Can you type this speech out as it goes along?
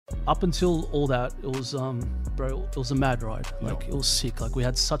up until all that, it was bro, it was a mad ride. Like it was sick. Like we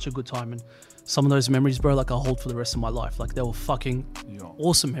had such a good time, and some of those memories, bro, like I'll hold for the rest of my life. Like they were fucking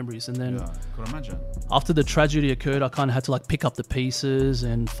awesome memories. And then could imagine. After the tragedy occurred, I kind of had to like pick up the pieces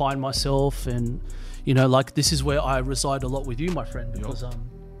and find myself. And you know, like this is where I reside a lot with you, my friend, because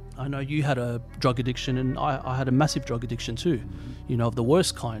I know you had a drug addiction, and I had a massive drug addiction too, you know, of the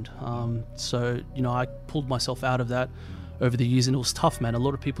worst kind. So, you know, I pulled myself out of that over the years, and it was tough, man. A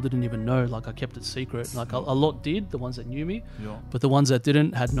lot of people didn't even know. Like I kept it secret. Like a lot did, the ones that knew me, but the ones that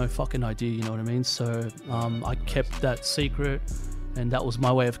didn't had no fucking idea, you know what I mean? So I kept that secret, and that was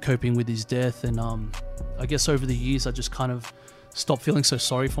my way of coping with his death. And I guess over the years, I just kind of stopped feeling so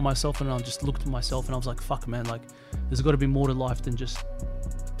sorry for myself, and I just looked at myself and I was like, fuck, man, like there's got to be more to life than just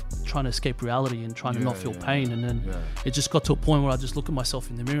trying to escape reality and trying to not feel pain. And then it just got to a point where I just looked at myself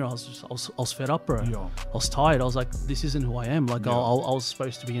in the mirror. I was fed up, bro. I was tired. I was like, this isn't who I am. Like I was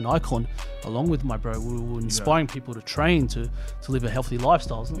supposed to be an icon along with my bro. We were inspiring people to train, to live a healthy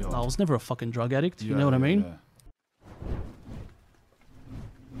lifestyle. I was never a fucking drug addict. You know what I mean?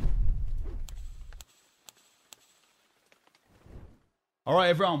 All right,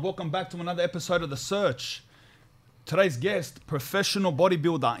 everyone, welcome back to another episode of The Search. Today's guest, professional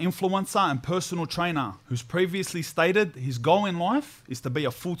bodybuilder, influencer, and personal trainer, who's previously stated his goal in life is to be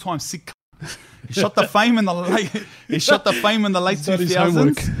a full-time sick. He shot the fame in the late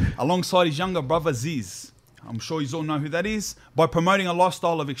 2000s alongside his younger brother Zyzz. I'm sure you all know who that is. By promoting a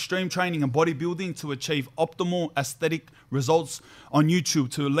lifestyle of extreme training and bodybuilding to achieve optimal aesthetic results on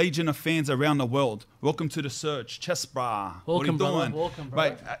YouTube to a legion of fans around the world. Welcome to The Search, Chestbrah. Welcome, what are you doing? Welcome, bro.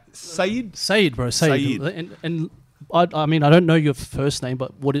 Right, Saeed? Saeed, bro. Saeed. And I mean, I don't know your first name,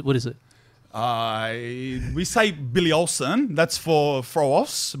 but what is it? We say Billy Olsen. That's for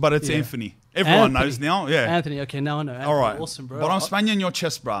throw-offs, but it's Anthony. Everyone knows now. Yeah. Anthony. Okay, now I know. Anthony, all right. Awesome, bro. But I'm Spaniard, your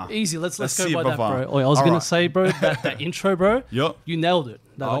Chestbrah. Easy. Let's go see by it, that, brother. bro. I was going to say, bro, that intro, bro. Yep. You nailed it.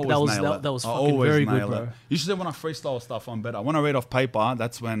 That was fucking very good, bro. You should say when I freestyle stuff, I'm better. When I read off paper,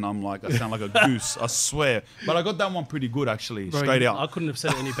 that's when I'm like, I sound like a goose. I swear. But I got that one pretty good, actually. Bro, straight out. I couldn't have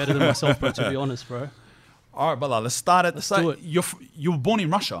said it any better than myself, bro, to be honest, bro. All right, brother. Let's start at the start. You were born in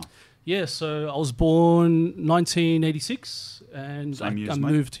Russia. Yeah, so I was born 1986, and I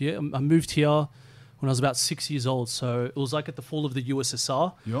moved here. I moved here when I was about 6 years old. So it was like at the fall of the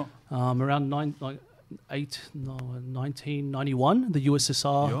USSR. Yeah. Around 1991, the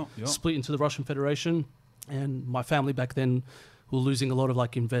USSR split into the Russian Federation, and my family back then were losing a lot of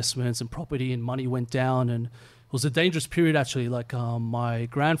like investments and property, and money went down, and it was a dangerous period actually. Like my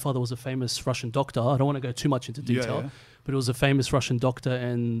grandfather was a famous Russian doctor. I don't want to go too much into detail, but it was a famous Russian doctor,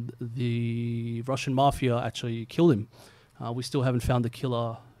 and the Russian mafia actually killed him. We still haven't found the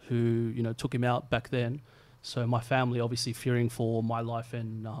killer who took him out back then. So my family, obviously fearing for my life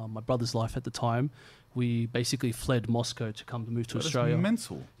and my brother's life at the time, we basically fled Moscow to come to move to Australia. That's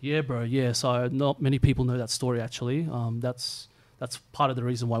mental. Yeah, bro. Yeah. So not many people know that story actually. That's part of the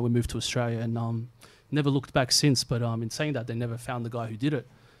reason why we moved to Australia, and never looked back since. But in saying that, they never found the guy who did it.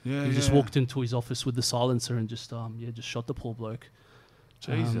 Yeah, he just walked into his office with the silencer and just shot the poor bloke.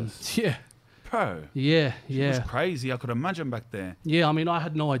 Jesus. Bro. Yeah. It was crazy. I could imagine back there. Yeah, I mean, I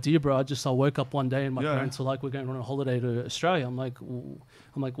had no idea, bro. I woke up one day and my parents were like, "We're going on a holiday to Australia." I'm like,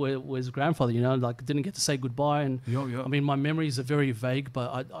 where's grandfather? Like, didn't get to say goodbye. And I mean, my memories are very vague,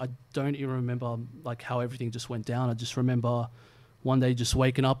 but I don't even remember like how everything just went down. I just remember one day just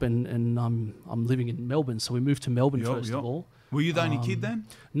waking up and I'm living in Melbourne. So we moved to Melbourne first of all. Were you the only kid then?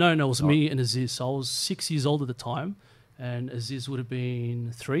 No, it was me and Zyzz. So I was 6 years old at the time, and Zyzz would have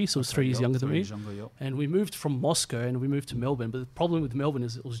been 3, so it was 3 years younger than me. And we moved from Moscow and we moved to Melbourne. But the problem with Melbourne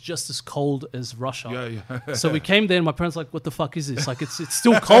is it was just as cold as Russia. So we came there and my parents were like, "What the fuck is this? Like, it's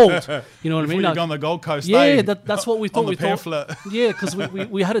still cold." You know what I mean? Like, on the Gold Coast. Yeah, that's what we thought. On the pamphlet. Yeah, because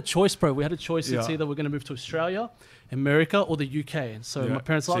we had a choice, bro. We had a choice. It's either we're going to move to Australia, America, or the UK. And so my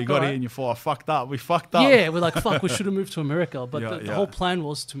parents were like, "So you got here and you thought, fucked up. We fucked up." Yeah, we're like, "Fuck, we should have moved to America." But the whole plan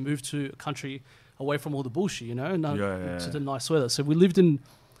was to move to a country away from all the bullshit, to the nice weather. So we lived in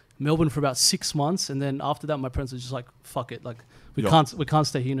Melbourne for about 6 months, and then after that, my parents were just like, "Fuck it, like we can't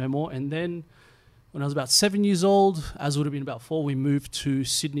stay here no more." And then when I was about 7 years old, as would have been about 4, we moved to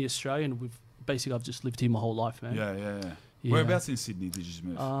Sydney, Australia, and I've just lived here my whole life, man. Yeah. Whereabouts in Sydney did you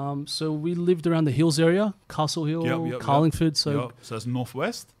move? So we lived around the hills area, Castle Hill, Carlingford. So it's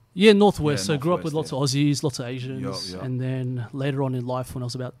northwest. Yeah, northwest. So I grew up with lots of Aussies, lots of Asians, and then later on in life, when I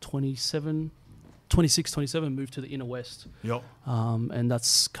was about 26, 27, moved to the inner west. And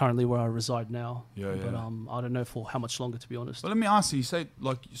that's currently where I reside now. But I don't know for how much longer, to be honest. But let me ask you. You say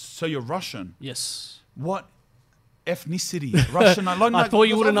so you're Russian. Yes. What ethnicity, Russian. Like, I thought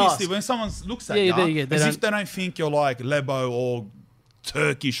you wouldn't obviously ask. when someone looks at Yeah, you, they as don't- if they don't think you're like Lebo or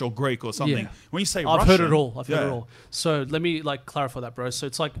Turkish or Greek or something. Yeah. When you say I've Russian, heard it all. I've heard yeah. it all. So let me like clarify that, bro. So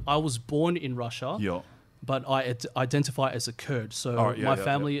it's like I was born in Russia, Yeah. but I identify as a Kurd. So Oh, yeah, my yeah,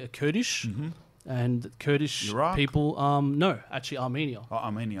 family are Kurdish, and Kurdish Iraq? people. No, actually Armenia. Oh,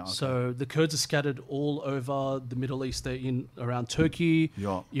 Armenia. Okay. So the Kurds are scattered all over the Middle East. They're in around Turkey,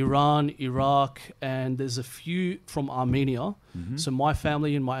 Yeah. Iran, Iraq, and there's a few from Armenia. Mm-hmm. So my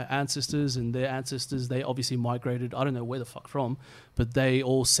family and my ancestors and their ancestors, they obviously migrated. I don't know where the fuck from, but they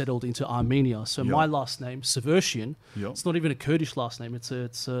all settled into Armenia. So Yeah. my last name, Seversian, Yeah. it's not even a Kurdish last name. It's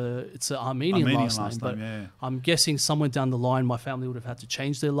a Armenian last name. But yeah. I'm guessing somewhere down the line, my family would have had to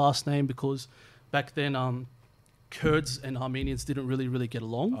change their last name because back then, Kurds and Armenians didn't really get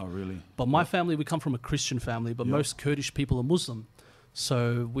along. Oh, really? But my family, we come from a Christian family, but Yeah. most Kurdish people are Muslim.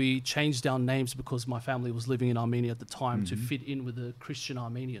 So we changed our names because my family was living in Armenia at the time to fit in with the Christian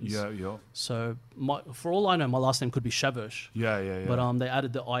Armenians. Mm-hmm. Yeah. So for all I know, my last name could be Shaversh. Yeah. But they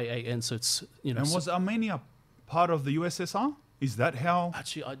added the IAN, so it's, you know. And was Armenia part of the USSR? Is that how?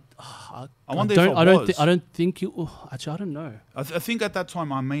 Actually, I wonder don't, if it I don't, was. I don't think it. Actually, I don't know. I think at that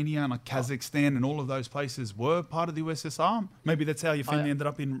time Armenia and like Kazakhstan and all of those places were part of the USSR. Maybe that's how your family ended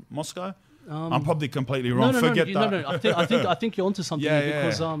up in Moscow. I'm probably completely wrong. Forget that. No. I think you're onto something Yeah,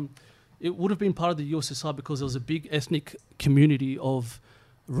 here because it would have been part of the USSR because there was a big ethnic community of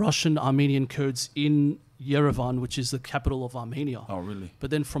Russian Armenian Kurds in Yerevan, which is the capital of Armenia. Oh, really?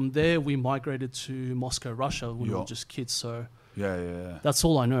 But then from there we migrated to Moscow, Russia when we Yeah. were just kids. So Yeah. that's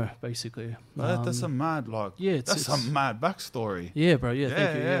all I know basically. That's a mad that's a mad backstory. Yeah, bro. Yeah,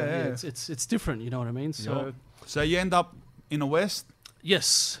 thank you. Yeah. It's different. You know what I mean? So So you end up in the West,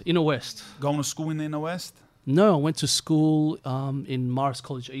 yes, inner West. going to school in the inner West. No, I went to school in Morris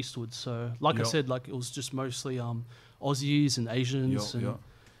College Eastwood. So, like I Yeah. said, like it was just mostly Aussies and Asians,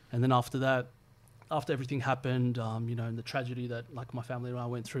 and then after that, after everything happened, you know, and the tragedy that like my family and I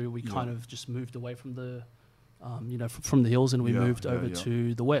went through, we kind of just moved away from the, you know, from the hills, and we moved over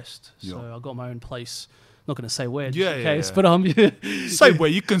to the west. So I got my own place. Not going to say where, just in case, but Say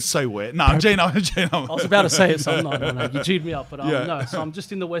where, you can say where. No, Gino. I was about to say it, so no, you cheated me up, but no. So I'm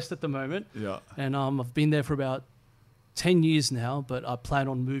just in the west at the moment, and I've been there for about 10 years now, but I plan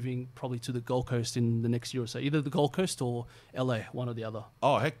on moving probably to the Gold Coast in the next year or so, either the Gold Coast or LA, one or the other.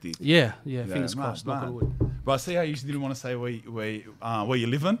 Oh, hectic. Yeah, fingers crossed, knock on wood. But I see how you didn't want to say where you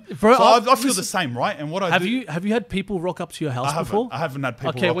live in. Bro, so I feel the same, right? And what have you had people rock up to your house before? I haven't had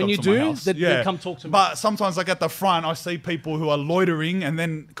people okay, rock when up you to do, my house. then come talk to me. But sometimes like at the front, I see people who are loitering and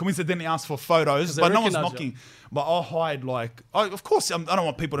then coincidentally ask for photos, but no one's knocking. But I'll hide of course, I don't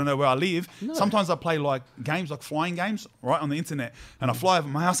want people to know where I live. No. Sometimes I play like games, like flying games, right, on the internet. And I fly over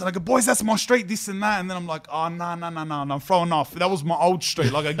my house and I go, boys, that's my street, this and that. And then I'm like, oh, no, I'm throwing off. That was my old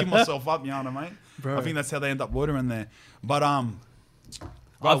street. Like I give myself up, you know what I mean? Bro. I think that's how they end up loitering there. But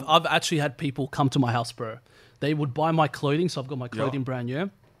I've actually had people come to my house, bro. They would buy my clothing, so I've got my clothing brand, yeah?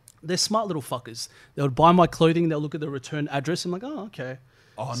 They're smart little fuckers. They would buy my clothing, they'll look at the return address, I'm like, oh, okay.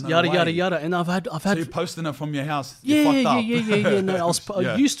 Oh, no yada way. yada yada, and I've had. So you're posting it from your house. Yeah. No, I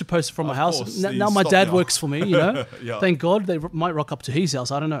Yeah. used to post it from my house. course, Now you my stopped dad now. works for me. You know, Yeah. Thank God they might rock up to his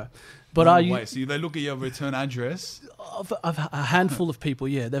house. I don't know, but Wait, so they look at your return address. I've a handful of people.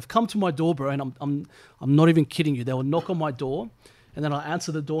 Yeah, they've come to my door, bro, and I'm not even kidding you. They will knock on my door, and then I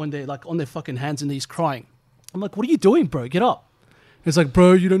answer the door, and they're like on their fucking hands and knees crying. I'm like, what are you doing, bro? Get up. It's like,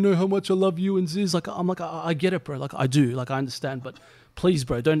 bro, you don't know how much I love you and Zyzz. Like, I'm like, I get it, bro. Like, I do. Like, I understand, but please,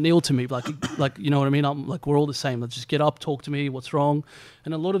 bro, don't kneel to me. Like, you know what I mean? I'm like, we're all the same. Like, just get up, talk to me. What's wrong?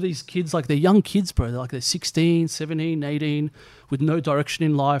 And a lot of these kids, like, they're young kids, bro. They're 16, 17, 18, with no direction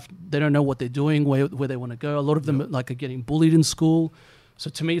in life. They don't know what they're doing, where they want to go. A lot of them, are getting bullied in school. So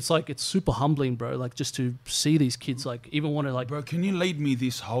to me, it's super humbling, bro. Like, just to see these kids, even want to, Bro, can you lead me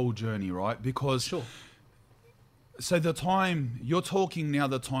this whole journey, right? Because... Sure. So the time you're talking now,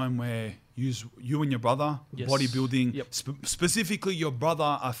 the time where you and your brother bodybuilding, Yep. Specifically your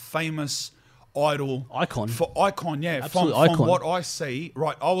brother, a famous idol, Icon, yeah. Absolute From icon. what I see,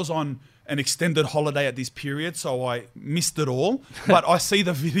 right? I was on an extended holiday at this period, so I missed it all. But I see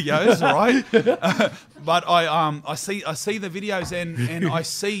the videos, right? But I see the videos and I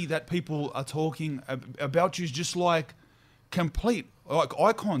see that people are talking about you just like complete like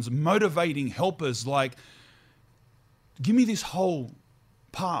icons, motivating helpers, like. Give me this whole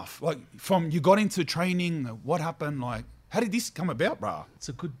path, like from you got into training, what happened, like how did this come about, bruh? It's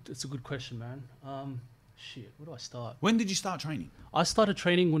a good question, man. Shit, where do I start? When did you start training? I started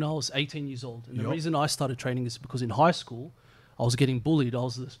training when I was 18 years old, and the reason I started training is because in high school, I was getting bullied. I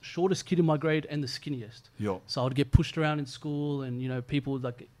was the shortest kid in my grade and the skinniest. Yo. So I'd get pushed around in school, and people would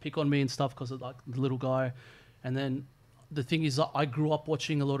like pick on me and stuff because of like the little guy. And then the thing is, I grew up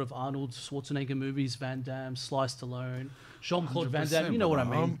watching a lot of Arnold Schwarzenegger movies, Van Damme, Sly Stallone, Jean-Claude Van Damme. You know what I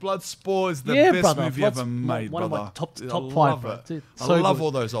mean? Bloodsport is the best movie ever made, one brother. of my top I five, love bro. it. So I love good.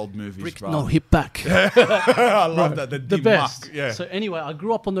 all those old movies, Brick, bro. no, hit back. I love that. The best. Yeah. So anyway, I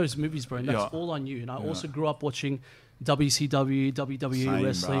grew up on those movies, bro, and that's Yeah. all I knew. And I also grew up watching WCW, WWE Same,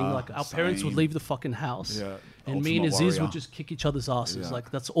 wrestling. bruh. Like our parents would Same. leave the fucking house, Yeah. and me and Ultimate Aziz Warrior. would just kick each other's asses. Yeah.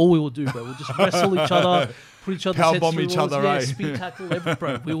 Like that's all we would do, bro. We'd just wrestle each other, put each other's Power heads bomb through each walls, other, yeah, eh? speed tackle,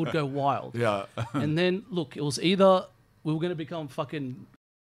 bro. We would go wild. Yeah. And then look, it was either we were going to become fucking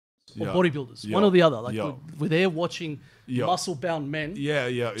or Yeah. bodybuilders, Yeah. one or the other. Like Yeah. we're there watching Yeah. muscle-bound men. Yeah.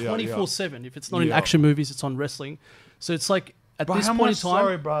 24/7. If it's not in Yeah. action movies, it's on wrestling. So it's like at Bro, this how point much, in time,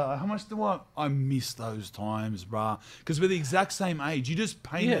 sorry, bro. How much do I miss those times, bro? Because we're the exact same age. You just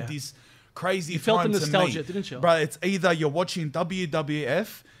painted Yeah. this crazy. You felt the time to nostalgia, me. didn't you? Bro, it's either you're watching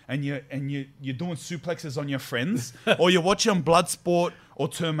WWF and you're doing suplexes on your friends, or you're watching Bloodsport or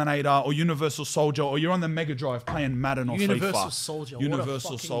Terminator or Universal Soldier, or you're on the Mega Drive playing Madden or Universal FIFA. Soldier, what a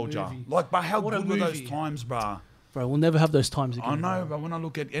Universal fucking Soldier. movie. Like, but how What a good were those movie. times, bro? bro, we'll never have those times again. I know, bro. but when I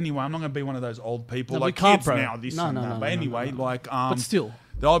look at anyway, I'm not gonna be one of those old people No, we like can't, kids bro. now. This No, and no, that. no, But no, anyway, no. like But still,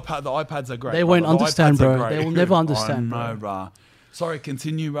 the iPads are great. They bro. won't The understand, iPads are bro. great. They will never understand, I know, bro. Sorry,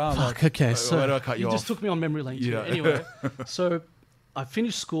 continue, bro. Fuck, okay, so where do I cut you just off? took me on memory lane too. Yeah. Anyway, so I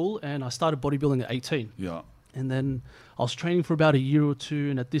finished school and I started bodybuilding at 18. Yeah. And then I was training for about a year or two.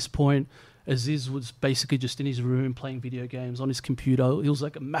 And at this point, Aziz was basically just in his room playing video games on his computer. He was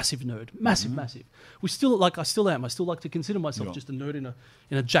like a massive nerd, massive. We still I still am. I still like to consider myself Yeah. just a nerd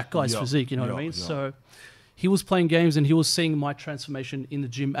in a jack guy's Yeah. physique. You know what I Yeah. mean? Yeah. So he was playing games and he was seeing my transformation in the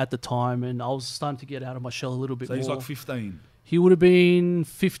gym at the time. And I was starting to get out of my shell a little bit So more. he's like 15. He would have been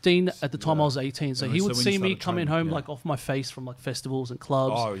 15 at the time I Yeah. was 18. So And he so would when you see me started coming training, home yeah. like off my face from like festivals and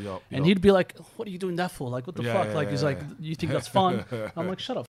clubs. Oh, yeah. And he'd be like, "What are you doing that for? Like, what the Yeah, fuck?" yeah, Like, he's yeah, like, yeah. "You think that's fun?" I'm like,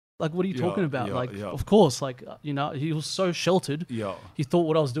 "Shut up! Like, what are you Yeah, talking about?" yeah, Like, yeah. of course, like he was so sheltered. Yeah. He thought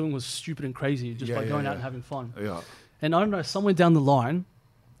what I was doing was stupid and crazy just Yeah, by yeah, going out yeah. and having fun. Yeah. And I don't know, somewhere down the line,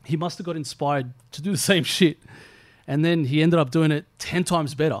 he must have got inspired to do the same shit, and then he ended up doing it 10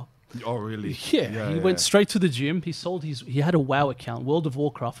 times better. Oh, really? Yeah, he went straight to the gym. He had a WoW account, World of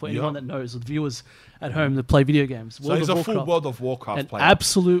Warcraft, for anyone that knows, the viewers at home that play video games. So he's of a full World of Warcraft an player.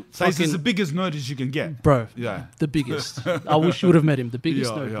 absolute So he's fucking the biggest nerd as you can get. bro. Yeah. The biggest. I wish you would have met him. The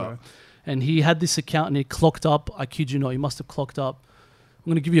biggest Yeah, nerd, yeah. bro. And he had this account and he clocked up. I kid you not, he must have clocked up. I'm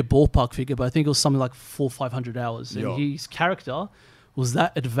going to give you a ballpark figure, but I think it was something like 400-500 hours. And Yeah. his character was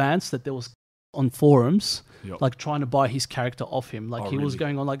that advanced that there was on forums, Yeah. like trying to buy his character off him. Like Oh, he was really?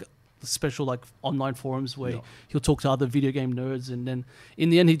 going on like special like online forums where Yeah. he'll talk to other video game nerds, and then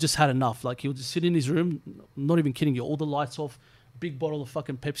in the end he just had enough. Like he would just sit in his room, not even kidding you, all the lights off, big bottle of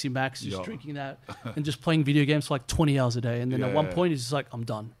fucking Pepsi Max, just Yeah. drinking that and just playing video games for like 20 hours a day. And then at one Yeah. point he's just like, I'm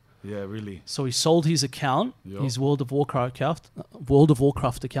done. Yeah, really. So he sold his account, Yeah. his World of Warcraft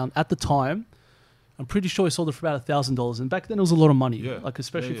account at the time. I'm pretty sure he sold it for about $1,000, and back then it was a lot of money, Yeah. like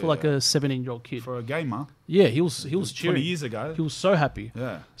especially Yeah, for yeah, like yeah. a 17-year-old kid. For a gamer, Yeah, he was 20 cheering. years ago. He was so happy.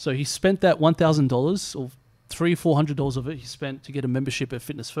 Yeah. So he spent that $1,000 or $300-400 of it. He spent to get a membership at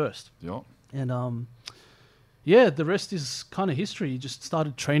Fitness First, Yeah. and yeah, the rest is kind of history. He just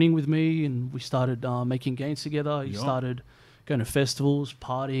started training with me, and we started making gains together. He Yeah. started going to festivals,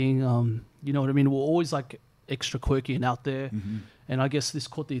 partying. You know what I mean? We're always like extra quirky and out there. Mm-hmm. And I guess this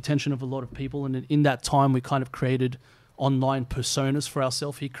caught the attention of a lot of people. And in that time, we kind of created online personas for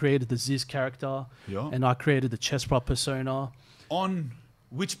ourselves. He created the Zyzz character, Yeah. and I created the Chestbrah persona. On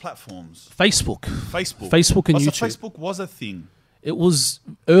which platforms? Facebook. Facebook. And Oh, so YouTube. Facebook was a thing. It was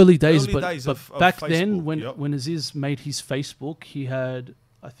early days, Early but, days but of back Facebook, then, when yep. when Aziz made his Facebook,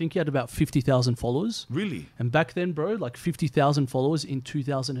 I think he had about 50,000 followers. Really? And back then, bro, like 50,000 followers in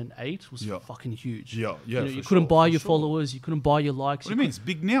 2008 was Yeah. fucking huge. Yeah, yeah. You know, for you couldn't sure, buy for your sure. followers, you couldn't buy your likes. What do you mean? It's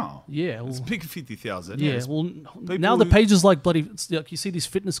big now. Yeah, It's well, big 50,000. yeah. It's- Well, people now the who- pages like bloody. It's like you see these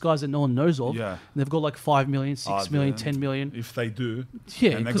fitness guys that no one knows of. Yeah. And they've got like 5 million, 6 million, yeah. 10 million. If they do.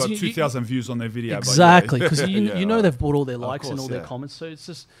 Yeah, And they 'cause got you- 2,000 views on their video. but yeah. Exactly, because Yeah, you know right. they've bought all their Of likes and course, all their yeah. comments. So it's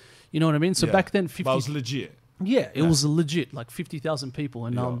just, you know what I mean. So Yeah. back then, 50. But it was legit. Yeah, it Yeah. was legit, like 50,000 people.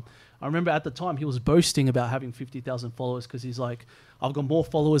 And Yeah. I remember at the time he was boasting about having 50,000 followers because he's like, I've got more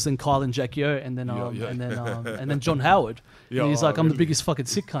followers than Kyle and Jackie O, and then Yeah. and then John Howard. Yeah, And he's oh, like, I'm the really? biggest fucking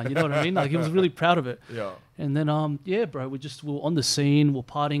sick cunt. You know what I mean? Like he was really proud of it. Yeah. And then yeah, bro, we were on the scene, we're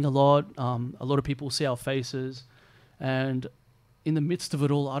partying a lot. A lot of people see our faces, and in the midst of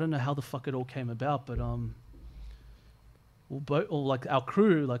it all, I don't know how the fuck it all came about, but or like our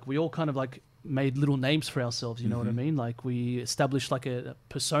crew, like we all kind of like made little names for ourselves. You know what I mean? Like we established like a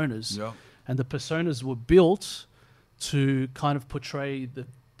personas, and the personas were built to kind of portray the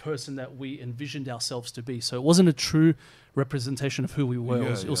person that we envisioned ourselves to be. So it wasn't a true representation of who we were.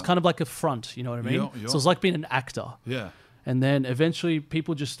 It was kind of like a front. You know what I mean? So it was like being an actor. Yeah. And then eventually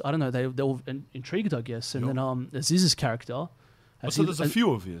people just, I don't know, they were intrigued, I guess. And then Zyzz's character. So there's a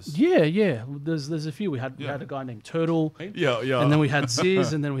few of yous. Yeah. There's a few. We had a guy named Turtle. Yeah. And then we had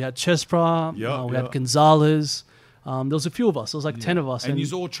Zyzz, and then we had Chestbrah. We had Gonzalez. There was a few of us. There was like 10 of us. And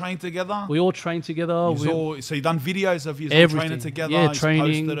you all trained together? We all trained together. So you done videos of you all training together? Yeah,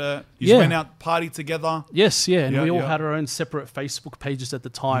 training. Posted it. You went out party together? Yes, yeah. And we all had our own separate Facebook pages at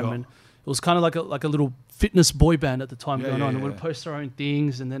the time. And it was kind of like a little fitness boy band at the time going on. And we'd post our own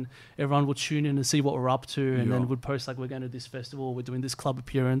things, and then everyone would tune in and see what we're up to. And then we'd post like, we're going to this festival, we're doing this club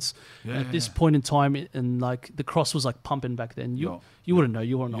appearance. And at this point in time, and like the cross was like pumping back then. You wouldn't know,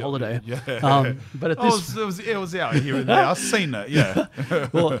 you were on holiday. But at this, it was out here and there. I've seen it. Yeah.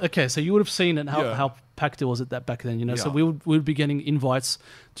 Well, okay, so you would have seen it how packed it was at that back then. You know, so we would be getting invites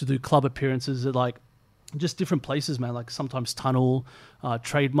to do club appearances at like just different places, man. Like sometimes Tunnel,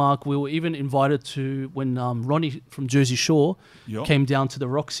 Trademark. We were even invited to when Ronnie from Jersey Shore came down to the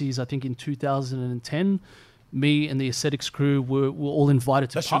Roxy's, I think in 2010. Me and the Aesthetics crew were all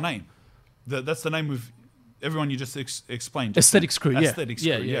invited to. That's your name. That's the name of everyone you just explained. Aesthetics crew, Aesthetics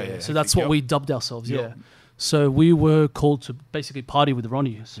crew, yeah. So that's what we dubbed ourselves, So we were called to basically party with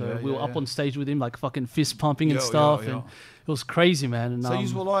Ronnie. So we were up on stage with him, like fucking fist pumping and stuff. And it was crazy, man. And, so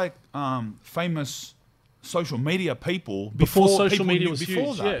you were like famous social media people before social media was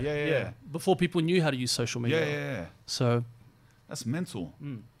before huge. That. Yeah. Before people knew how to use social media. Yeah. So that's mental.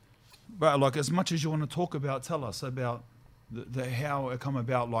 But like, as much as you want to talk about, tell us about the how it come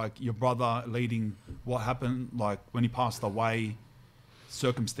about, like your brother leading, what happened, like when he passed away,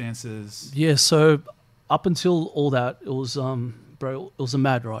 circumstances. Yeah, so up until all that, it was bro, it was a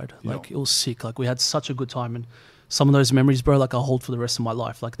mad ride. Like it was sick. Like we had such a good time, and some of those memories, bro, like I hold for the rest of my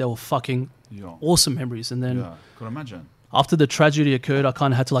life. Like they were fucking awesome memories. And then could imagine. After the tragedy occurred, I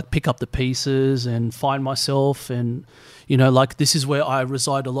kind of had to like pick up the pieces and find myself. And, you know, like this is where I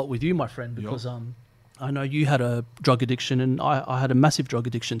reside a lot with you, my friend, because I know you had a drug addiction, and I had a massive drug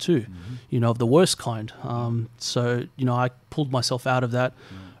addiction too, you know, of the worst kind. So, you know, I pulled myself out of that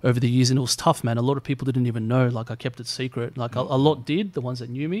over the years, and it was tough, man. A lot of people didn't even know. Like I kept it secret. Like a lot did, the ones that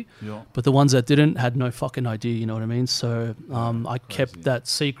knew me, but the ones that didn't had no fucking idea, you know what I mean? So I kept that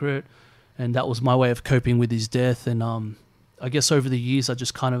secret, and that was my way of coping with his death. And I guess over the years, I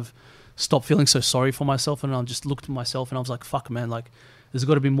just kind of stopped feeling so sorry for myself, and I just looked at myself and I was like, fuck, man, like there's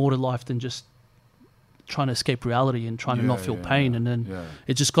got to be more to life than just trying to escape reality and trying to not feel pain. And then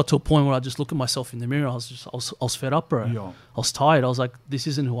it just got to a point where I just looked at myself in the mirror. I was fed up, bro. I was tired. I was like, this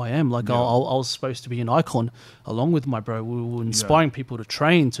isn't who I am. Like I was supposed to be an icon along with my bro. We were inspiring people to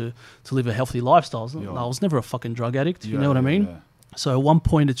train, to live a healthy lifestyle. I was never a fucking drug addict. You know what I mean? So at one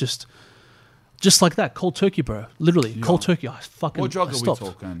point it just like that, cold turkey, bro. Literally, cold turkey. I fucking What drug are we stopped.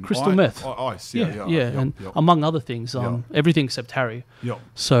 talking? Crystal meth. Ice, and among other things, everything except Harry.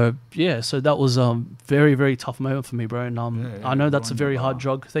 So so that was very, very tough moment for me, bro. And I know that's a very hard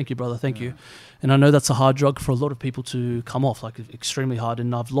drug. Thank you, brother. Thank you. And I know that's a hard drug for a lot of people to come off, like extremely hard.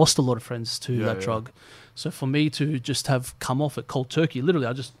 And I've lost a lot of friends to that drug. So for me to just have come off it cold turkey,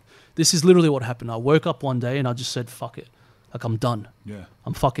 literally, this is literally what happened. I woke up one day and I just said, fuck it. Like, I'm done.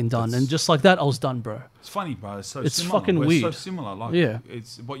 I'm fucking done. And just like that, I was done, bro. It's funny, bro. It's similar. Fucking weird. We're so similar. Like,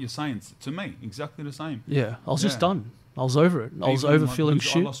 it's what you're saying to me. Exactly the same. Yeah. I was just done. I was over it. I was over feeling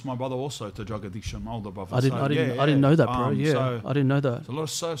shit. I lost my brother also to drug addiction, my older brother. I didn't know that, bro. I didn't know that.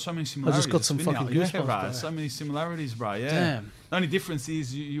 So many similarities. I just got some fucking goosebumps, bro. So many similarities, bro. Yeah. Damn. The only difference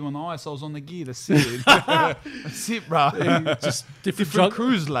is you and I was on the gear. That's it. That's it, bro. Just different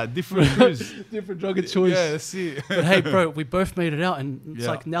cruise, lad. Different cruise. Different drug of choice. Yeah, that's it. But hey, bro, we both made it out, and it's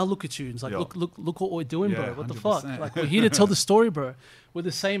like, now look at you. It's like, look what we're doing, bro. What 100%. The fuck? Like, we're here to tell the story, bro. We're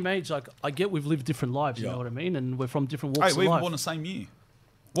the same age. Like, I get we've lived different lives, you know what I mean? And we're from different walks of life. Hey, we were born the same year.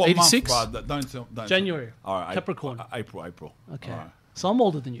 What 86? month, bro? Don't January. All right. Capricorn. April. Okay. Right. So I'm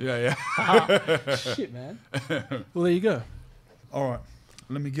older than you. Yeah. Shit, man. Well, there you go. All right.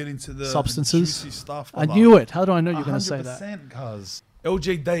 Let me get into the substances. juicy stuff. I knew it. How do I know you're going to say that? 100%, cuz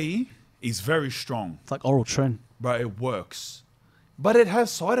LGD is very strong. It's like oral tren. Bro, it works. But it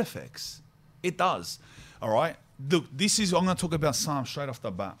has side effects. It does. All right? Look, I'm going to talk about some straight off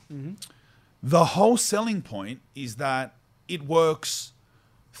the bat. The whole selling point is that it works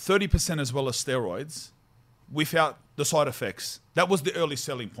 30% as well as steroids without the side effects. That was the early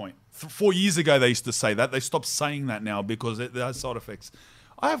selling point. 4 years ago, they used to say that. They stopped saying that now because it has side effects.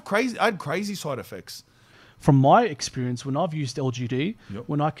 I had crazy side effects. From my experience, when I've used LGD, Yep.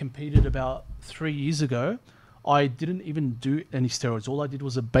 when I competed about 3 years ago, I didn't even do any steroids. All I did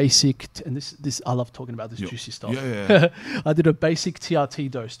was a basic, and this I love talking about this juicy stuff. Yeah. I did a basic TRT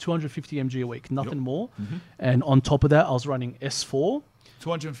dose, 250 mg a week, nothing more. And on top of that, I was running S4.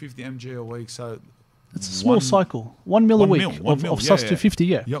 250 mg a week, so It's a small cycle, 1 mil a week of Zyzz 250,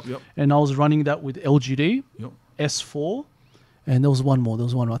 yeah. Yep. And I was running that with LGD, Yep. S4, and there was one more.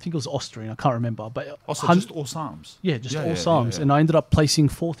 I think it was Austrian. I can't remember. But Also, just all SARMs. Yeah, just all SARMs. And I ended up placing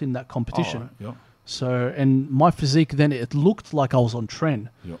 4th in that competition. Yep. So, and my physique then, it looked like I was on trend.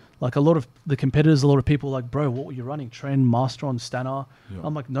 Yep. Like a lot of the competitors, a lot of people were like, bro, what were you running? Trend, Masteron, Stanner? Yep.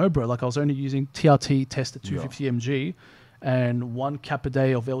 I'm like, no, bro. Like I was only using TRT test at 250 mg and 1 cap a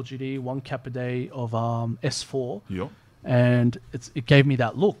day of LGD, 1 cap a day of S4. Yep. And it gave me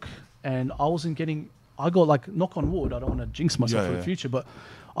that look. And I got like, knock on wood, I don't want to jinx myself for the future, but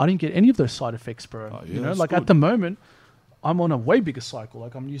I didn't get any of those side effects, bro. You know, like good. At the moment, I'm on a way bigger cycle.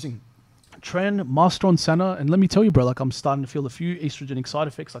 Like I'm using Tren, Masteron, Sana, and let me tell you, bro, like I'm starting to feel a few estrogenic side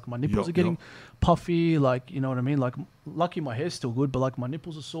effects. Like my nipples are getting puffy, like, you know what I mean? Like, lucky my hair's still good, but like my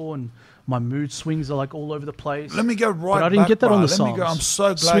nipples are sore and my mood swings are like all over the place. Let me go right but I didn't back, get that bro. on the Let songs. me go. I'm so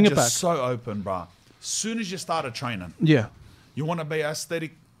glad Swing you're it back. so open, bro. Soon as you started training, you want to be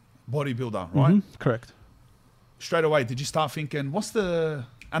aesthetic bodybuilder, right? Correct. Straight away, did you start thinking, what's the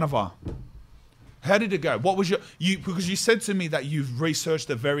Anavar? How did it go? What was because you said to me that you've researched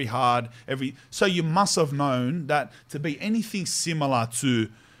it very hard. So you must have known that to be anything similar to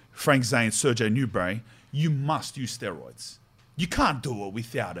Frank Zane, Sergey Newbray, you must use steroids. You can't do it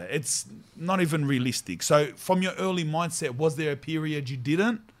without it. It's not even realistic. So from your early mindset, was there a period you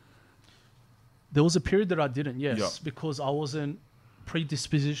didn't? There was a period that I didn't, yes, because I wasn't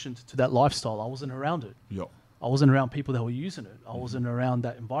predispositioned to that lifestyle. I wasn't around it. I wasn't around people that were using it. I wasn't around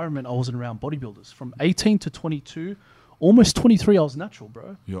that environment. I wasn't around bodybuilders. From 18 to 22, almost 23, I was natural,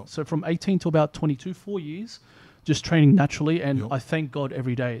 bro. So from 18 to about 22, 4 years, just training naturally. And I thank God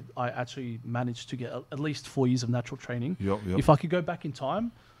every day I actually managed to get at least 4 years of natural training. If I could go back in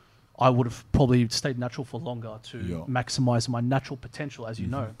time, I would have probably stayed natural for longer to maximize my natural potential, as you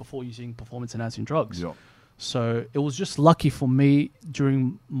know, before using performance-enhancing drugs. So it was just lucky for me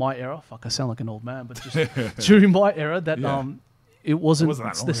during my era. Fuck, I sound like an old man, but just during my era that it wasn't that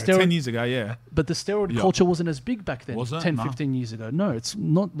long the ago. 10 years ago, but the steroid culture wasn't as big back then. Was it? 10, No. 15 years ago. No, it's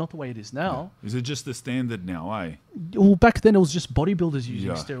not the way it is now. Is it just the standard now, eh? Well, back then it was just bodybuilders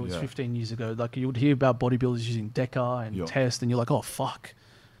using Yeah, steroids yeah. 15 years ago. Like you would hear about bodybuilders using Deca and Test, and you're like, oh, fuck,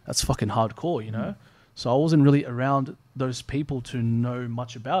 that's fucking hardcore, you know? So I wasn't really around those people to know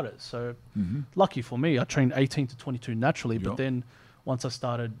much about it. So lucky for me, I trained 18 to 22 naturally. But then once I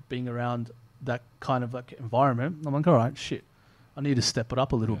started being around that kind of like environment, I'm like, all right, shit, I need to step it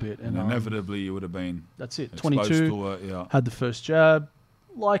up a little bit. And inevitably you would have been that's it. exposed 22, to it, had the first jab,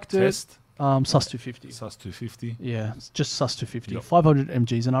 liked Test? it. Sus 250. Sus 250. Yeah, it's just Sus 250. 500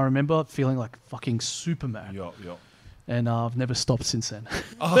 mgs. And I remember feeling like fucking Superman. And I've never stopped since then.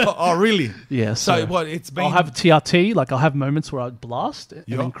 Oh, really? Yeah. So what, it's been... I'll have TRT, like I'll have moments where I blast and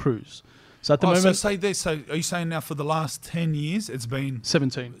then cruise. So at the moment... So are you saying now for the last 10 years, it's been...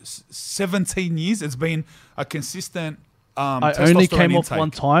 17. 17 years, it's been a consistent I only came intake. off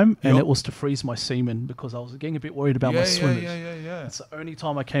one time, and it was to freeze my semen because I was getting a bit worried about my swimmers. Yeah. It's the only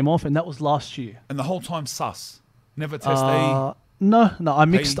time I came off, and that was last year. And the whole time sus? Never test E? No, I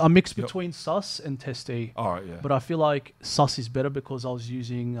mixed between Sus and Test E. All right, yeah. But I feel like Sus is better because I was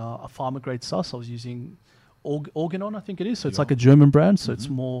using a pharma grade Sus. I was using Organon, I think it is. So it's like a German brand. So it's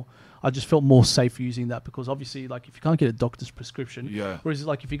more. I just felt more safe using that because obviously, like if you can't get a doctor's prescription, whereas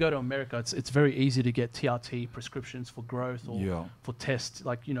like if you go to America, it's very easy to get TRT prescriptions for growth or for tests.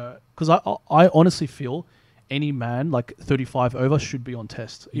 Like because I honestly feel any man like 35 over should be on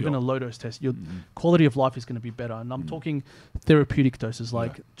test, even a low dose test. Your quality of life is going to be better. And I'm talking therapeutic doses,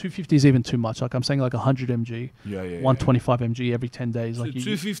 like 250 is even too much. Like I'm saying like 100 mg, 125 mg every 10 days. So like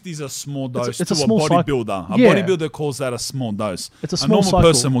 250 is a small dose it's to a small bodybuilder. A bodybuilder calls that a small dose. It's a small normal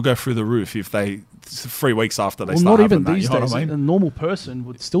person will go through the roof if 3 weeks after they start not even having these that, you know days. what I mean? A normal person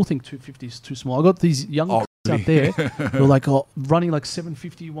would still think 250 is too small. I got these young out there who are like running like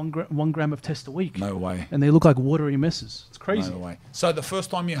 750, 1 gram of test a week. No way. And they look like watery messes. It's crazy. No way. So the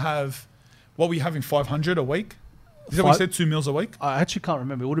first time you have, what were you having, 500 a week? Is that what you said, 2 meals a week? I actually can't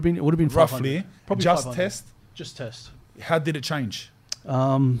remember. It would have been 500. Roughly. Probably just 500. test? Just test. How did it change?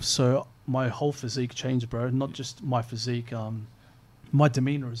 So my whole physique changed, bro. Not just my physique, my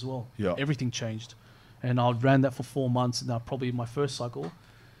demeanor as well. Yeah. Everything changed. And I ran that for 4 months. Now probably my first cycle,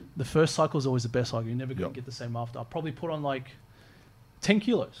 The first cycle is always the best cycle. You're never going to get the same after. I'll probably put on like 10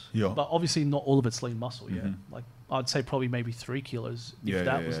 kilos. Yeah. But obviously not all of it's lean muscle. Yeah. Like I'd say probably maybe 3 kilos if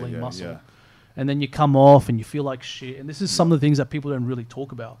that was lean muscle. Yeah. And then you come off and you feel like shit. And this is some of the things that people don't really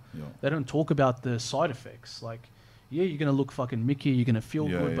talk about. Yeah. They don't talk about the side effects. Like, yeah, you're going to look fucking Mickey. You're going to feel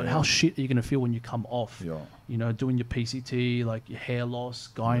good. But how shit are you going to feel when you come off? Yeah. You know, doing your PCT, like your hair loss,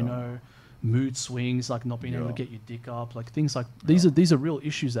 gyno, mood swings, like not being able to get your dick up, like things like these are real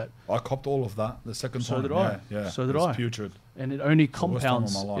issues that I copped all of that the second time. So did I. Yeah. So did I. Putrid. And it only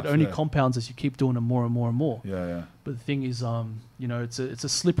compounds. It only compounds as you keep doing it more and more and more. Yeah. But the thing is, you know, it's a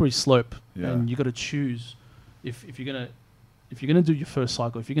slippery slope, and you got to choose if you're gonna do your first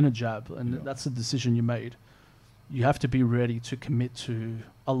cycle, if you're gonna jab, and that's the decision you made. You have to be ready to commit to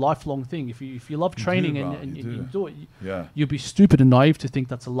a lifelong thing. If you love training and you do it, you'll be stupid and naive to think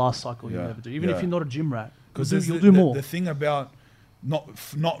that's the last cycle you'll ever do. Even if you're not a gym rat, because you'll do more. The thing about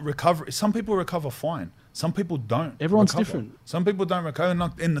not recover, some people recover fine. Some people don't. Everyone's different. Some people don't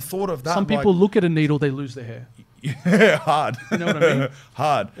recover. And the thought of that. Some people look at a needle, they lose their hair. Yeah, hard. You know what I mean?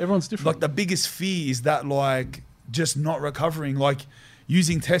 Hard. Everyone's different. Like the biggest fear is that like just not recovering, like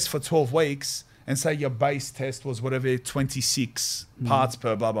using tests for 12 weeks. And say your base test was whatever 26 parts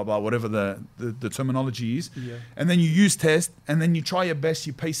per blah blah blah, whatever the terminology is, and then you use test, and then you try your best,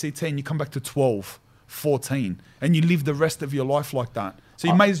 you PCT, and you come back to 12, 14, and you live the rest of your life like that.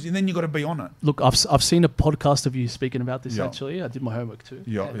 So then you got to be on it. Look, I've seen a podcast of you speaking about this actually. I did my homework too.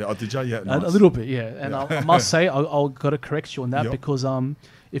 Yeah, did you? Yeah, nice. A little bit, yeah. And I must say, I'll got to correct you on that because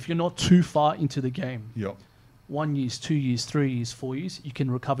if you're not too far into the game. 1 year, 2 years, 3 years, 4 years, you can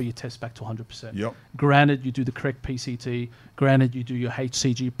recover your test back to 100%. Yep. Granted, you do the correct PCT. Granted, you do your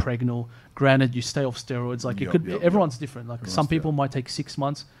HCG pregnal. Granted, you stay off steroids. Like everyone's different. Like some people might take 6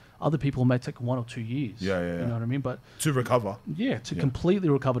 months. Other people may take 1 or 2 years. You know what I mean? But to recover. Yeah, to completely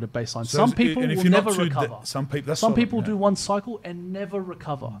recover the baseline. So some people will never recover. Some people do one cycle and never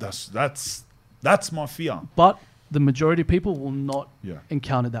recover. That's my fear. But the majority of people will not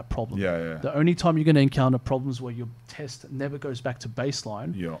encounter that problem. The only time you're going to encounter problems where your test never goes back to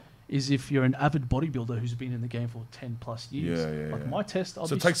baseline is if you're an avid bodybuilder who's been in the game for 10 plus years. Like my test, I'll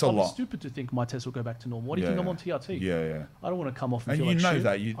be stupid to think my test will go back to normal. What do you think I'm on TRT? I don't want to come off and feel like shit.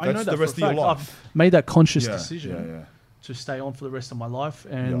 I know that the rest of your life. I've made that conscious decision to stay on for the rest of my life,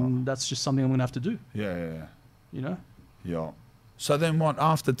 and that's just something I'm going to have to do. You know? Yeah. So then what,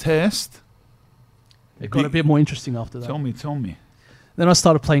 after test... It got a bit more interesting after that. Tell me. Then I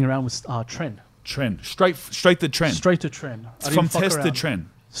started playing around with Tren. Straight to Tren. Straight to Tren. From test to Tren.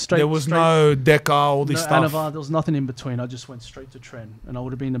 There was no Deca, all this stuff. Anavar, there was nothing in between. I just went straight to Tren. And I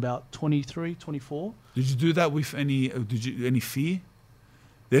would have been about 23, 24. Did you do that with any fear?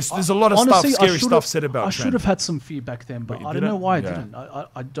 There's a lot of scary stuff said about Tren. I should have had some fear back then, but I don't know why I didn't.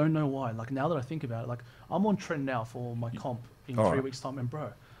 I don't know why. Like now that I think about it, like I'm on Tren now for my comp in 3 weeks' time. And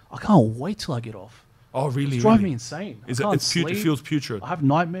bro, I can't wait till I get off. Oh, really? It's driving me insane. It feels putrid. I have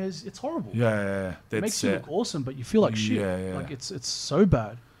nightmares. It's horrible. Yeah. It makes you look awesome, but you feel like shit. Like it's so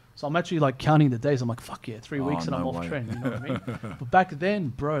bad. So I'm actually like counting the days. I'm like, fuck yeah, 3 weeks and I'm off Tren. You know what I mean? But back then,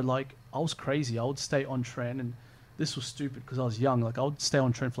 bro, like I was crazy. I would stay on Tren, and this was stupid because I was young. Like I would stay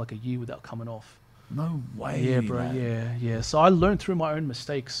on Tren for like a year without coming off. No way. Yeah, bro. Man. Yeah. So I learned through my own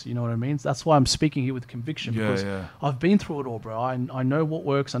mistakes. You know what I mean? That's why I'm speaking here with conviction because I've been through it all, bro. I know what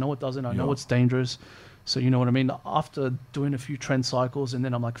works. I know what doesn't. I know what's dangerous. So you know what I mean? After doing a few Tren cycles, and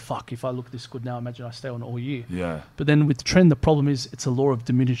then I'm like, fuck, if I look this good now, imagine I stay on all year. Yeah. But then with Tren, the problem is it's a law of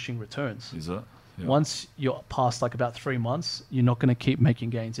diminishing returns. Is it? Yeah. Once you're past like about 3 months, you're not going to keep making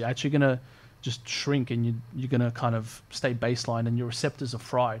gains. You're actually going to just shrink, and you're going to kind of stay baseline, and your receptors are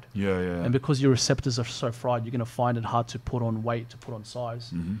fried. Yeah. And because your receptors are so fried, you're going to find it hard to put on weight, to put on size.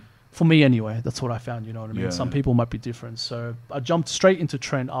 Mm-hmm. For me anyway, that's what I found, you know what I mean? Some people might be different. So I jumped straight into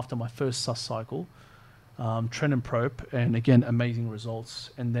Tren after my first sus cycle. Tren and Probe, and again, amazing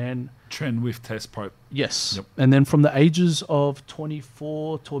results. And then Tren with test Probe. Yes. Yep. And then from the ages of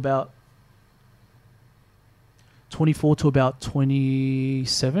 24 to about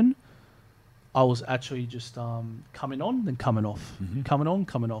 27, I was actually just coming on, then coming off. Mm-hmm. Coming on,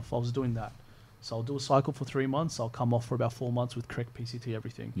 coming off. I was doing that. So I'll do a cycle for 3 months. I'll come off for about 4 months with correct PCT,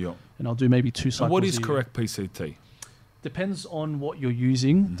 everything. Yeah. And I'll do maybe 2 cycles. And what is correct PCT? Depends on what you're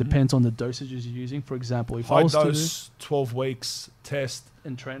using. Mm-hmm. Depends on the dosages you're using. For example, if I was dose, to do 12 weeks test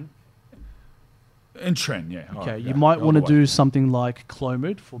in Tren. In Tren, yeah. Okay, you might want to do something like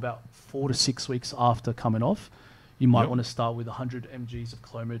Clomid for about 4 to 6 weeks after coming off. You might want to start with 100 mgs of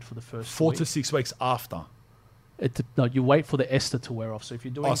Clomid for the first 4 to 6 weeks after. No, you wait for the ester to wear off. So if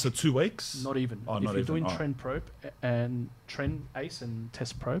you're doing... Oh, so 2 weeks? Not even. Oh, if not you're even. doing All Trend Probe and Trend Ace and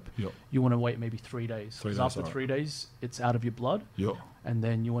Test Probe, Yep. you want to wait maybe 3 days. 3 Because days, after all right. 3 days, it's out of your blood. Yep. And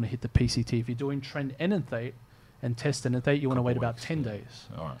then you want to hit the PCT. If you're doing Trend enanthate and Test enanthate, you want to wait about 10 days.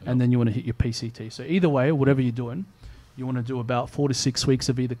 All right. And then you want to hit your PCT. So either way, whatever you're doing, you want to do about 4 to 6 weeks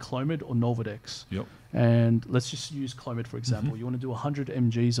of either Clomid or Nolvadex. Yep. And let's just use Clomid, for example. Mm-hmm. You want to do 100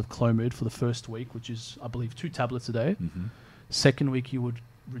 mgs of Clomid for the first week, which is, I believe, 2 tablets a day. Mm-hmm. Second week, you would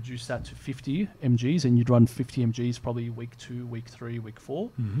reduce that to 50 mgs, and you'd run 50 mgs probably week 2, week 3, week 4.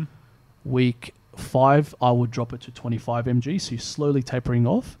 Mm-hmm. Week 5, I would drop it to 25 mg, so you're slowly tapering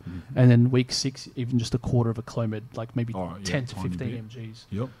off. Mm-hmm. And then week 6, even just a quarter of a Clomid, like maybe All right, 10 to tiny 15 bit. mgs.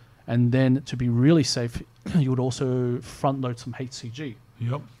 Yep. And then to be really safe, you would also front load some HCG.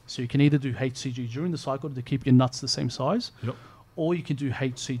 Yep. So you can either do HCG during the cycle to keep your nuts the same size, Yep. or you can do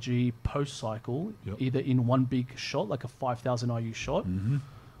HCG post cycle, Yep. either in one big shot, like a 5,000 IU shot, Mm-hmm.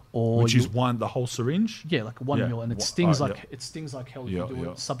 or Which is the whole syringe? yeah, like 1 Yeah. mil, and it Wha- stings alright, like it stings like hell if Yeah, you do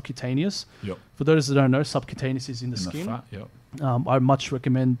yeah. it subcutaneous. Yep. For those that don't know, subcutaneous is in the In skin. fat, yep. I much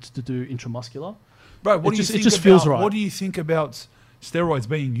recommend to do intramuscular. Bro, what It do just- you it think just about, feels right. What do you think about steroids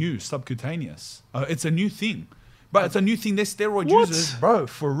being used subcutaneous? It's a new thing. But it's a new thing. There's steroid What? users, bro,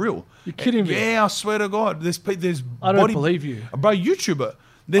 for real. You're kidding me. Yeah, I swear to God. There's I don't believe you. Bro, YouTuber.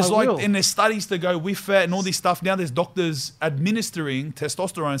 There's I will. and there's studies to go with it and all this stuff. Now there's doctors administering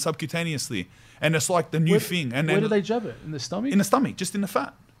testosterone subcutaneously. And it's like the new thing. And Where then do they jab it? In the stomach? in the stomach, just in the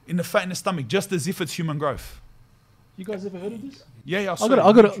fat. In the fat in the stomach, just as if it's human growth. You guys ever heard of this? Yeah, I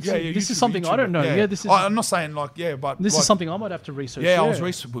gotta. This is something I don't know. Yeah, this is. I'm not saying but This like, is something I might have to research. Yeah, I was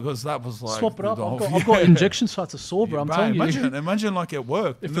researching because that was like Swap it up. the whole- I've got injection sites of sore, bro. I'm Bro, telling imagine like it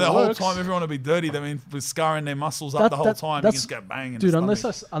worked. If The it whole works- time everyone will be dirty. They mean with scarring their muscles up That- the whole that- time. You that's- just get bang in Dude, the unless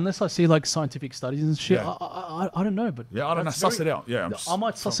stomach. I see like scientific studies and shit, Yeah. I don't know. But Yeah, I don't know. that's Suss very- it out. Yeah, I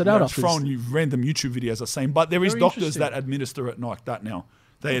might suss it out I'm after throwing this. you random YouTube videos are saying, but there is Very doctors interesting. that administer it like that now.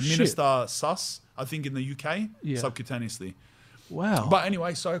 They Oh, shit. administer sus, I think in the UK, Yeah. subcutaneously. Wow. But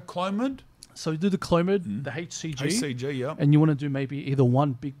anyway, so Clomid, So you do the Clomid, the HCG, HCG, yeah. and you want to do maybe either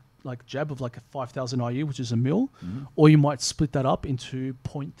one big like jab of like a 5,000 IU, which is a mil, or you might split that up into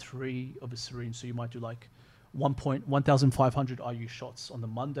 0.3 of a syringe. So you might do like 1,500 IU shots on the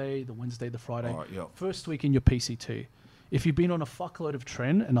Monday, the Wednesday, the Friday. All right, yeah. First week in your PCT. If you've been on a fuckload of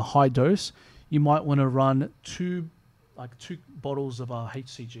Tren and a high dose, you might want to run two bottles of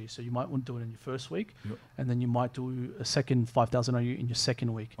HCG. So you might want to do it in your first week, Yep. and then you might do a second 5,000 IU in your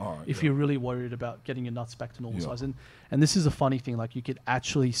second week. All right, if yeah. you're really worried about getting your nuts back to normal Yeah. size. And this is a funny thing, like you could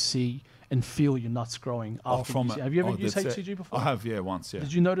actually see and feel your nuts growing after from you it. have you ever Oh, used that's it. HCG before? I have, yeah, once, yeah.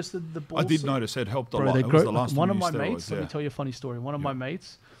 Did you notice the balls? I did notice it helped a Bro, lot. they It was grow, the last one time of I my used mates, steroids, let yeah. me tell you a funny story. One of Yeah. my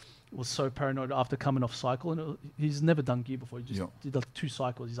mates was so paranoid after coming off cycle, and he's never done gear before. He just Yeah. did like 2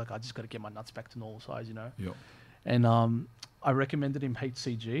 cycles. He's like, I just got to get my nuts back to normal size, you know? Yeah. And I recommended him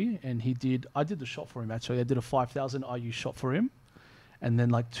HCG, and I did the shot for him actually. I did a 5,000 IU shot for him. And then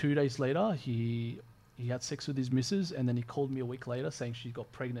like 2 days later, he had sex with his missus, and then he called me a week later saying she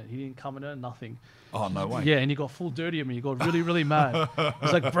got pregnant. He didn't come in her, nothing. Oh, no way. Yeah, and he got full dirty at me. He got really, really mad.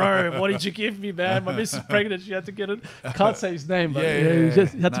 He's like, bro, what did you give me, man? My missus is pregnant. She had to get it. Can't say his name, but he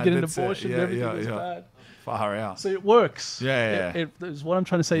had to get an abortion. Everything was bad. Far out. So it works. Yeah. What I'm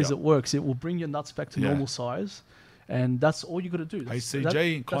trying to say is Yeah. it works. It will bring your nuts back to Yeah. normal size. And that's all you got to do.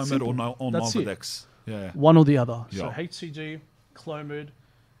 HCG, Clomid, or That's it. Nolvadex. Yeah. One or the other. So Yeah. HCG, Clomid,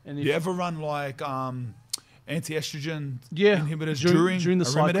 and if You ever run like anti-estrogen yeah, inhibitors during the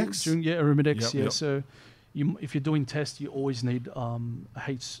cycle, Arimidex? Arimidex. Yep, Yeah. yep. So if you're doing tests, you always need a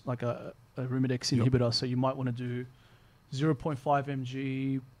Arimidex Yep. inhibitor. So you might want to do 0.5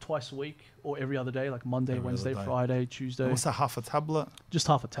 mg twice a week or every other day, like Monday, Every other Wednesday, day. Friday, Tuesday. What's that, half a tablet? Just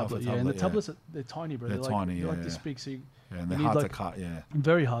half a tablet, yeah. And the tablet, yeah. tablets, they're tiny, bro. They're like, tiny, they're yeah, like this yeah. big, so you Yeah, and they're need hard to like- cut, yeah.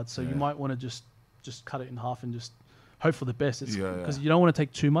 very hard. So you Yeah. might want to just cut it in half and just hope for the best. It's Yeah, because yeah. you don't want to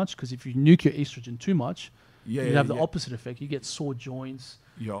take too much, because if you nuke your estrogen too much, Yeah, you have the yeah. opposite effect. You get sore joints,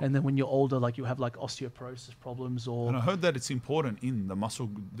 Yeah. and then when you're older, like you have like osteoporosis problems, or And I heard that it's important in the muscle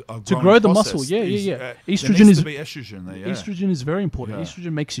to growing grow the process muscle. Yeah. there Estrogen needs is to be estrogen there, yeah. estrogen is very important. Yeah.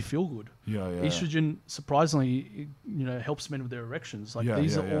 Estrogen makes you feel good. Yeah, yeah. Estrogen, surprisingly, helps men with their erections. Like Yeah,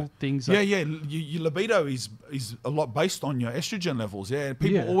 these yeah, are yeah. all things. Yeah, That, yeah. Your libido is a lot based on your estrogen levels. Yeah,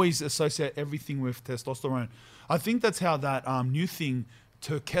 people Yeah. always associate everything with testosterone. I think that's how that new thing,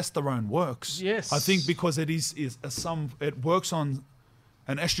 testosterone, works. Yes. I think because it it works on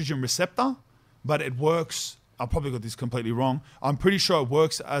an estrogen receptor, but it works I probably got this completely wrong. I'm pretty sure it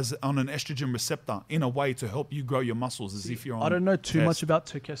works as on an estrogen receptor in a way to help you grow your muscles as if you're on. I don't know too test. much about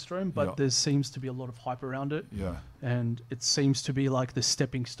testosterone, but Yeah. there seems to be a lot of hype around it. Yeah. And it seems to be like the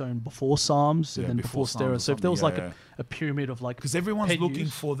stepping stone before SARMs and then before SARMs or steroids. So if there was something, like a pyramid of like, because everyone's pet looking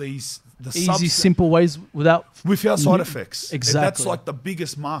use, for these easy, simple ways without side effects. Exactly. That's like the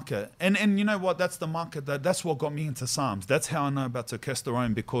biggest market. And you know what? That's the market that's what got me into SARMs. That's how I know about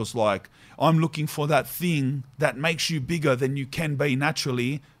testosterone, because like I'm looking for that thing that makes you bigger than you can be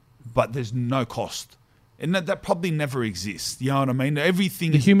naturally, but there's no cost. And that probably never exists. You know what I mean?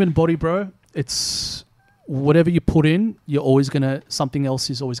 Everything the is human body, bro. It's whatever you put in, you're always gonna something else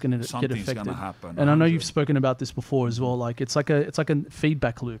is always gonna get something's affected. gonna happen. And I know 100. you've spoken about this before as well. Like it's like a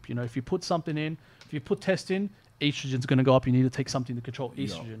feedback loop. You know, if you put something in, if you put test in, estrogen's gonna go up. You need to take something to control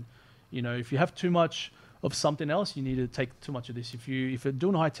estrogen. You know, if you have too much of something else, you need to take too much of this. If you're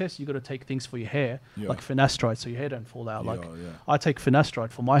doing high test, you got to take things for your hair, like finasteride, so your hair don't fall out. Like I take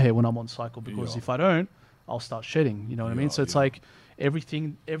finasteride for my hair when I'm on cycle, because if I don't, I'll start shedding. You know what I mean? So it's like every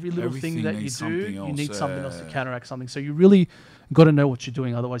little thing that you do, you need something else to counteract something. So you really got to know what you're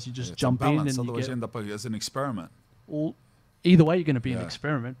doing. Otherwise, you just jump in and otherwise you end up as an experiment. Well, either way, you're going to be an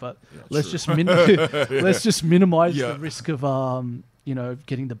experiment. But let's just let's just minimize the risk of you know,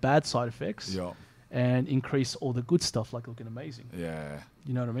 getting the bad side effects. And increase all the good stuff, like looking amazing. Yeah,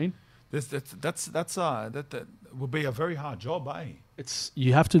 you know what I mean. That will be a very hard job, eh? It's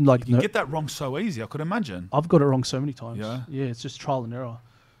you have to like you get that wrong so easy. I could imagine. I've got it wrong so many times. Yeah, it's just trial and error.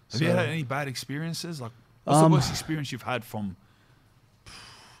 Have you had any bad experiences? Like, what's the worst experience you've had from?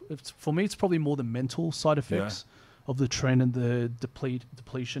 For me, it's probably more the mental side effects of the trend and the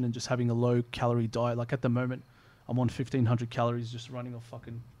depletion and just having a low calorie diet. Like at the moment, I'm on 1,500 calories, just running off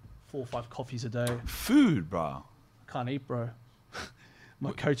fucking 4 or 5 coffees a day. Food, bro. Can't eat, bro.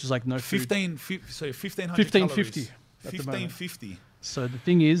 My coach is like, no food. 1,550. 1,550. So the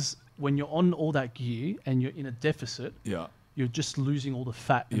thing is, when you're on all that gear and you're in a deficit, you're just losing all the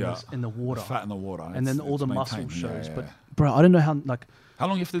fat in the water. Fat in the water. And then all the muscle shows. But bro, I don't know how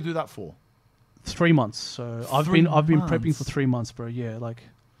long you have to do that for? 3 months. So I've been prepping for 3 months, bro. Yeah, like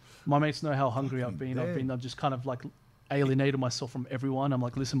my mates know how hungry I've been. I've just kind of like alienated myself from everyone. I'm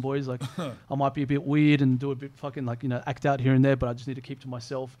like, listen, boys, like I might be a bit weird and do a bit fucking like, you know, act out here and there, but I just need to keep to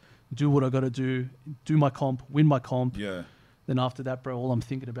myself, do what I got to do my comp, win my comp. Yeah. Then after that, bro, all I'm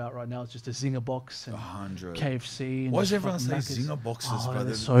thinking about right now is just a Zinger box and 100. KFC. And why does everyone say Zinger boxes, bro?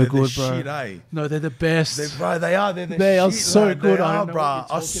 They're so good, bro. Shit, eh? No, they're the best. They are. They're the they shit. Are so like, good. They I are, know bro.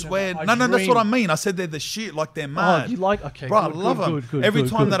 I swear. No, that's what I mean. I said they're the shit. Like they're mad. Oh, you like? Okay, bro. Good, I love them. Good, Every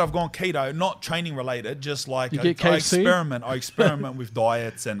time that I've gone keto, not training related, just like I experiment with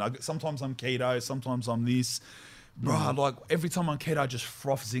diets, and sometimes I'm keto, sometimes I'm this. Bro, like every time I'm keto, I just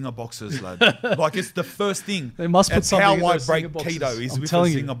froth Zinger boxes, lad. Like it's the first thing. They must put something in how I those break Zinger boxes. keto is I'm with a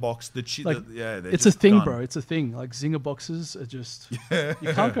telling Zinger you. box. It's a thing, bro. It's a thing. Like Zinger boxes are just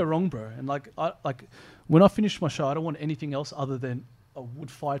you can't go wrong, bro. And like when I finish my show, I don't want anything else other than a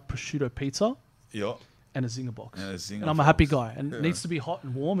wood-fired prosciutto pizza. And a Zinger box. And I'm a happy guy. And it needs to be hot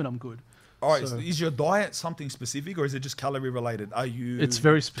and warm, and I'm good. All right, so is your diet something specific, or is it just calorie related? It's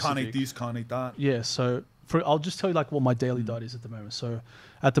very specific. Can't eat this, can't eat that. Yeah, so I'll just tell you like what my daily diet is at the moment. So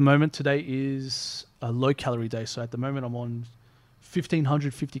at the moment, today is a low calorie day. So at the moment, I'm on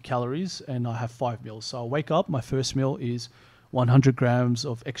 1,550 calories and I have 5 meals. So I'll wake up, my first meal is 100 grams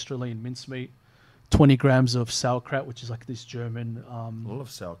of extra lean mincemeat, 20 grams of sauerkraut, which is like this German... I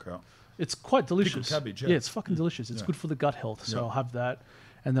love sauerkraut. It's quite delicious. Pickled cabbage, yeah, it's fucking delicious. It's good for the gut health. So I'll have that.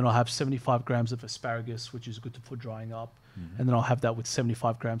 And then I'll have 75 grams of asparagus, which is good for drying up. And then I'll have that with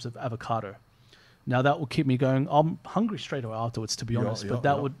 75 grams of avocado. Now that will keep me going. I'm hungry straight away afterwards, to be honest. But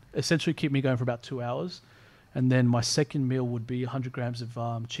that would essentially keep me going for about 2 hours. And then my second meal would be 100 grams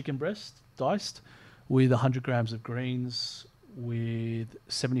of chicken breast diced with 100 grams of greens with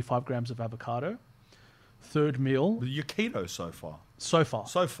 75 grams of avocado. Third meal... You're keto so far? So far.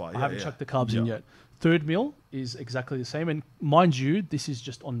 I haven't chucked the carbs in yet. Third meal is exactly the same. And mind you, this is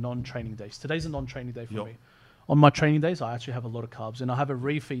just on non-training days. Today's a non-training day for me. On my training days, I actually have a lot of carbs. And I have a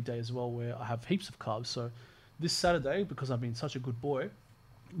refeed day as well where I have heaps of carbs. So this Saturday, because I've been such a good boy,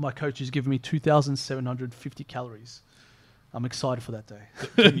 my coach is giving me 2,750 calories. I'm excited for that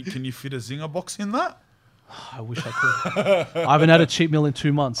day. Can you fit a Zinger box in that? I wish I could. I haven't had a cheat meal in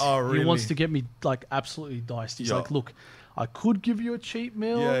 2 months. Oh, really? He wants to get me like absolutely diced. He's like, look, I could give you a cheat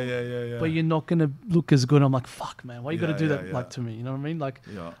meal, but you're not going to look as good. I'm like, fuck, man, why you got to do that like to me? You know what I mean? Like,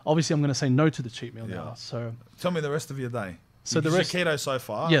 obviously I'm going to say no to the cheat meal now. So tell me the rest of your day. So the rest keto so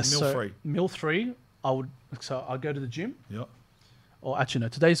far. Yes. Meal 3. Meal 3. I go to the gym. or actually no,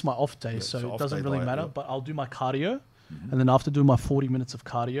 today's my off day, it's so an it off doesn't day really diet, matter. yeah. But I'll do my cardio, and then after doing my 40 minutes of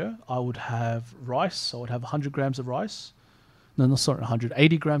cardio, I would have rice. I would have 100 grams of rice. No, sorry,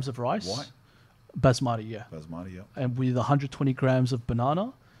 180 grams of rice. White? Basmati, yeah. Basmati, yeah. And with 120 grams of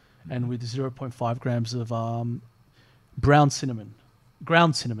banana, and with 0.5 grams of ground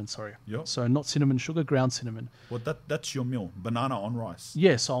cinnamon, sorry. Yep. So not cinnamon sugar, ground cinnamon. Well, that's your meal. Banana on rice.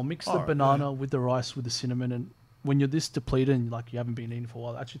 Yeah, so I'll mix the Alright, banana with the rice with the cinnamon, and when you're this depleted and like you haven't been eating for a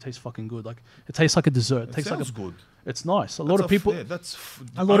while, it actually tastes fucking good. Like it tastes like a dessert. It tastes like sounds good. It's nice. A lot of people Only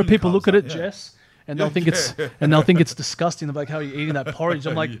look at carbs, it, yeah. Jess, and they'll think it's disgusting. They're like, how are you eating that porridge?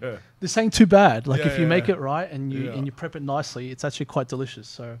 I'm like, this ain't too bad. Like if you make it right and you prep it nicely, it's actually quite delicious.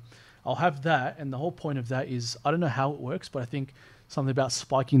 So I'll have that, and the whole point of that is I don't know how it works, but I think something about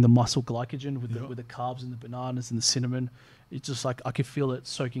spiking the muscle glycogen with the carbs and the bananas and the cinnamon. It's just like I could feel it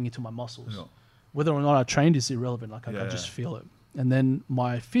soaking into my muscles. Yeah. Whether or not I trained is irrelevant. Like I can just feel it. And then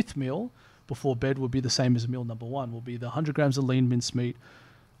my fifth meal before bed will be the same as meal number one. Will be the 100 grams of lean mincemeat,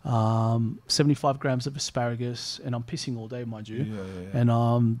 75 grams of asparagus, and I'm pissing all day, mind you.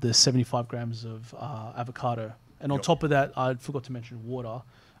 And the 75 grams of avocado. And on top of that, I forgot to mention water.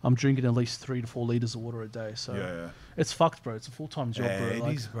 I'm drinking at least 3 to 4 liters of water a day. So it's fucked, bro. It's a full-time job, bro. It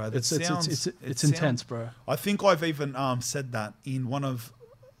like, is, bro. It's intense, bro. I think I've even said that in one of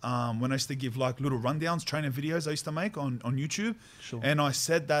when I used to give like little rundowns, training videos I used to make on YouTube. Sure. And I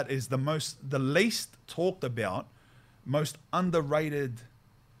said that is the least talked about, most underrated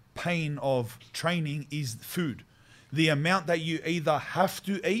pain of training is food. The amount that you either have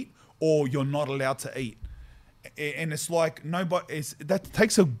to eat or you're not allowed to eat. And it's like that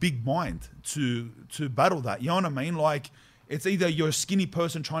takes a big mind to battle that. You know what I mean? Like it's either you're a skinny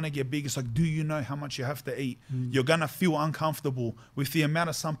person trying to get big. It's like, do you know how much you have to eat? You're gonna feel uncomfortable with the amount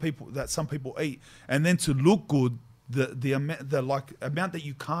of some people eat, and then to look good, the amount that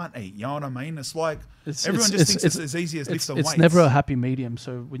you can't eat. You know what I mean? It's like everyone just thinks it's as easy as lifting weights. It's never a happy medium.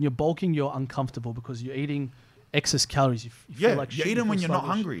 So when you're bulking, you're uncomfortable because you're eating excess calories. You feel like you eat them when you're not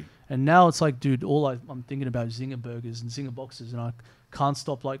hungry. And now it's like, dude, I'm thinking about Zinger burgers and Zinger boxes, and I can't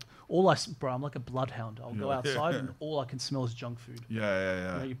stop. Like bro, I'm like a bloodhound. I'll go outside and all I can smell is junk food. You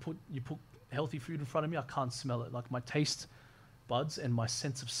know, you put healthy food in front of me, I can't smell it. Like my taste buds and my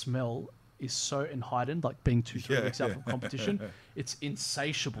sense of smell is so heightened. Like being 2-3 weeks out from competition, it's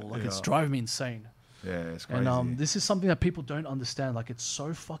insatiable. Like it's driving me insane. Yeah, it's crazy. And this is something that people don't understand. Like it's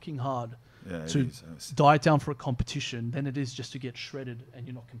so fucking hard to diet down for a competition than it is just to get shredded and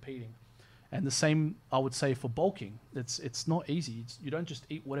you're not competing. And the same I would say for bulking. It's not easy. You don't just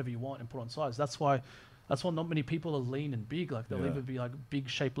eat whatever you want and put on size. That's why not many people are lean and big. Like they'll either be like big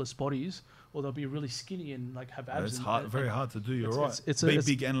shapeless bodies or they'll be really skinny and like have abs. It's very hard to do. You're right. It's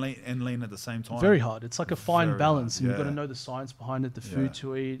big and lean at the same time. Very hard. It's like a fine balance, and you've got to know the science behind it, the food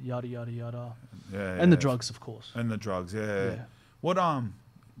to eat, yada yada yada, and the drugs, of course. And the drugs,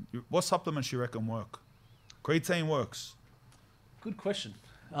 What supplements you reckon work? Creatine works. Good question.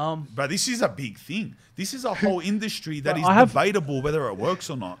 But this is a big thing. This is a whole industry that is debatable whether it works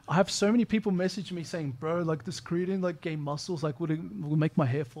or not. I have so many people message me saying, bro, like this creatine like gain muscles, like will make my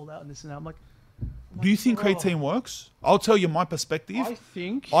hair fall out and this and that. I'm like, do you think creatine works? I'll tell you my perspective.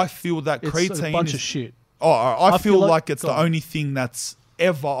 I feel that creatine is a bunch of shit. I feel like it's the only thing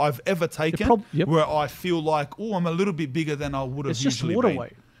I've ever taken where I feel like, I'm a little bit bigger than I would have usually been. It's just water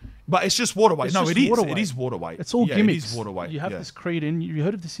weight. But it's just water weight. No, it is. It is water weight. It's all gimmicks. It is water weight. You have this creatine. You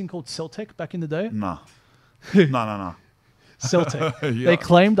heard of this thing called Celtec back in the day? No. Celtec. They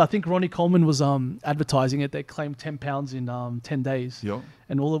claimed, I think Ronnie Coleman was advertising it. They claimed 10 pounds in 10 days.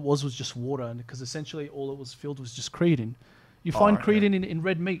 And all it was just water. And because essentially all it was filled was just creatine. You find creatine in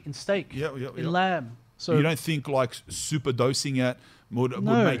red meat, in steak, in lamb. So you don't think like super dosing it would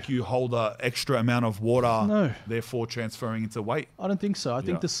make you hold an extra amount of water, therefore transferring into weight? I don't think so. I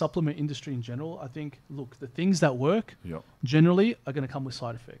think the supplement industry in general, look, the things that work generally are going to come with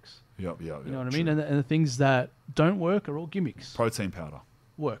side effects. You know what I mean? And the things that don't work are all gimmicks. Protein powder.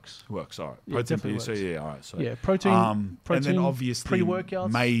 Works. All right. Protein powder. Works. So all right. So protein. And then obviously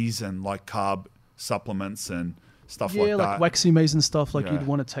pre-workouts, maize and like carb supplements and stuff like that. Yeah, like waxy maize and stuff. Like you'd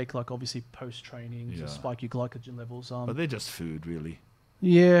want to take like obviously post-training to spike your glycogen levels. But they're just food, really.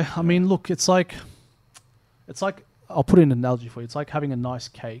 Yeah, I mean, look, it's like I'll put in an analogy for you. It's like having a nice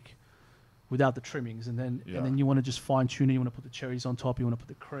cake without the trimmings, and then you want to just fine tune it. You want to put the cherries on top. You want to put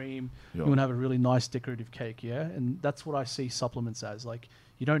the cream. You want to have a really nice decorative cake. Yeah, and that's what I see supplements as. Like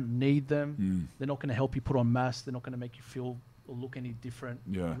you don't need them. They're not going to help you put on mass. They're not going to make you feel or look any different.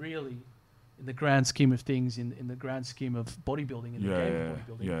 Really. In the grand scheme of things, in the grand scheme of bodybuilding, in the game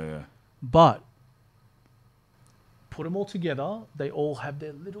of bodybuilding. But put them all together, they all have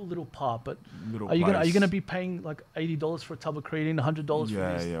their little part. But Little are you place. gonna be paying like $80 for a tub of creatine, $100 for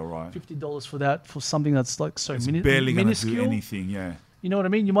this, right. $50 for that, for something that's like so It's barely gonna minuscule? do anything. Yeah. You know what I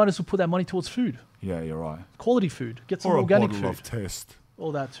mean? You might as well put that money towards food, Yeah, you're right. quality food. Get some Or a organic bottle food. of test.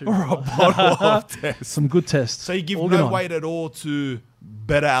 All that too. Or a bottle of test. Some good tests. So you give Organon. no weight at all to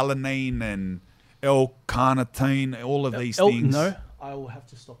beta-alanine and L-carnitine, all of these things. No, I will have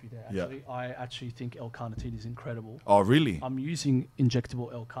to stop you there. Yeah. Actually, I actually think L-carnitine is incredible. Oh, really? I'm using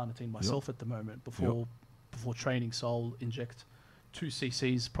injectable L-carnitine myself at the moment before training. So I'll inject 2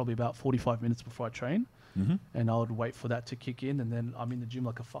 cc's probably about 45 minutes before I train, and I would wait for that to kick in, and then I'm in the gym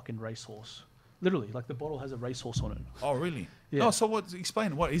like a fucking racehorse. Literally, like the bottle has a racehorse on it. Oh, really? Yeah. Oh, so what?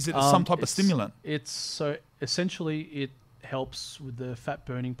 Explain. What is it? Some type of stimulant? It's so essentially it helps with the fat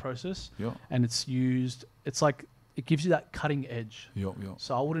burning process, Yeah. and it's used. It's like it gives you that cutting edge. Yeah.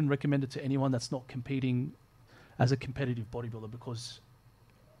 So I wouldn't recommend it to anyone that's not competing as a competitive bodybuilder, because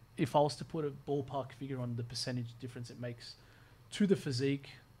if I was to put a ballpark figure on the percentage difference it makes to the physique,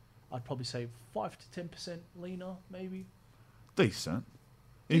 I'd probably say 5 to 10% leaner, maybe. Decent.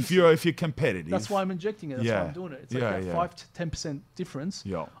 If you're competitive. That's why I'm injecting it. That's why I'm doing it. It's like that 5 to 10% difference.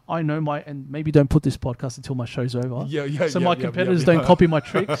 Yeah. I know and maybe don't put this podcast until my show's over. Yeah. So my competitors don't copy my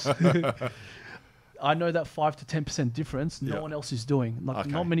tricks. I know that 5 to 10% difference no one else is doing. Like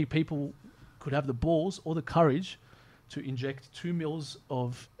not many people could have the balls or the courage to inject 2 mils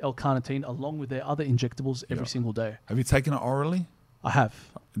of L-carnitine along with their other injectables every single day. Have you taken it orally? I have.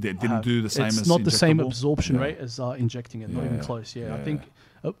 They didn't do the same as It's not the same injectable? absorption rate as injecting it. Not even close. I think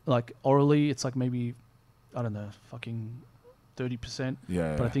like orally it's like maybe, I don't know, fucking 30%.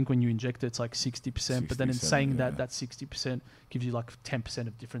 Yeah. But I think when you inject it, it's like 60%. But then in 60%, saying that 60% gives you like 10%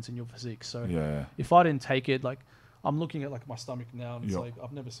 of difference in your physique. So Yeah. if I didn't take it, like I'm looking at like my stomach now, and it's Yup. like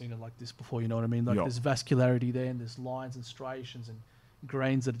I've never seen it like this before. You know what I mean? Like Yup. there's vascularity there, and there's lines and striations and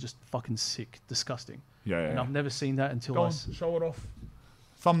grains that are just fucking sick, disgusting. Yeah. And I've never seen that until Go on, show it off.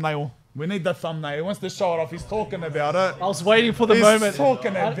 Thumbnail. We need the thumbnail. He wants to show it off. He's talking about it. I was waiting for the He's moment.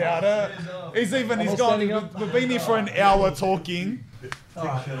 talking about it. He's gone. standing up. We've been here for an hour talking.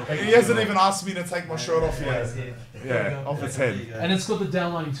 He hasn't even asked me to take my shirt off yet. Yeah, off his head. And it's got the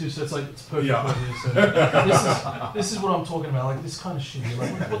downlining too, so it's like it's perfect. Yeah. So this is what I'm talking about. Like this kind of shit. You're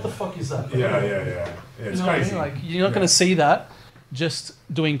like, what the fuck is that? Yeah. It's You know what I mean? crazy. Like you're not going to see that just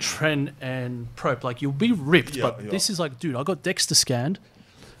doing tren and prep. Like you'll be ripped, Yeah, but yeah. this is like, dude, I got DEXA scanned.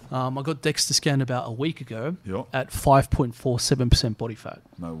 I got DEXA scanned about a week ago Yeah. at 5.47% body fat.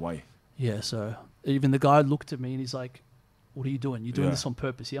 No way. Yeah, so even the guy looked at me and he's like, "What are you doing? You doing Yeah. this on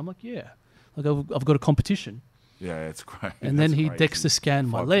purpose?" Yeah, I'm like, "Yeah, like I've got a competition." Yeah, it's great. And then he That's DEXA scanned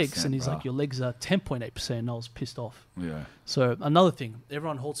my 5%, legs, and he's bruh. like, "Your legs are 10.8%." And I was pissed off. Yeah. So another thing,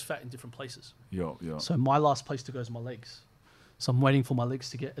 everyone holds fat in different places. Yeah. So my last place to go is my legs. So I'm waiting for my legs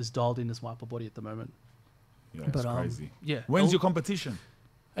to get as dialed in as my upper body at the moment. Yeah, it's But crazy. yeah. When's your competition?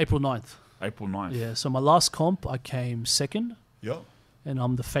 April 9th. April 9th. Yeah. So my last comp, I came second, Yeah. and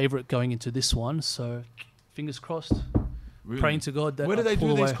I'm the favorite going into this one. So fingers crossed. Really? Praying to God that Where do I they pull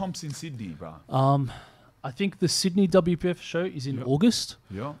do these away. comps in Sydney, bro? I think the Sydney WPF show is in Yeah. August,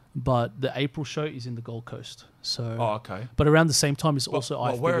 Yeah. but the April show is in the Gold Coast. So, Oh, okay. but around the same time is also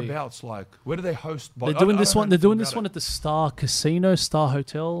But IFBB. whereabouts? Like, where do they host? They're doing this one. They're doing this one at the Star Casino, Star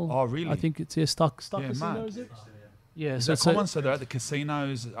Hotel. Oh, really? I think it's Star Yeah, Casino. mad. Is it? Yeah. Is So that it's common? So they're at the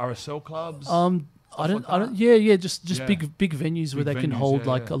casinos, RSL clubs. I don't. that? Yeah. Just Yeah. big venues where Big they can venues, hold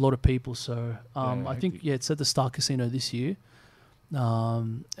yeah, like yeah. a lot of people. So I think hectic. it's at the Star Casino this year.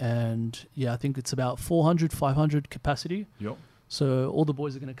 And yeah, I think it's about 400, 500 capacity. Yep. So all the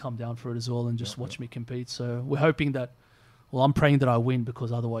boys are going to come down for it as well and just watch me compete. So we're hoping that, well, I'm praying that I win,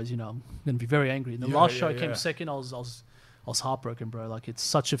 because otherwise, I'm going to be very angry. In the last show I came second, I was heartbroken, bro. Like it's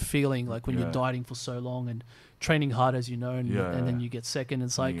such a feeling, like when you're dieting for so long and training hard, as you know, and then you get second.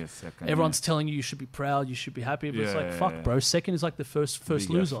 It's like everyone's telling you should be proud, you should be happy, but it's like, fuck, bro. Second is like the first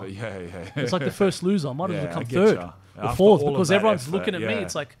loser. Yeah. It's like the first loser. I might as well I come get third ya. or After fourth, all of because that everyone's effort, looking at me. yeah.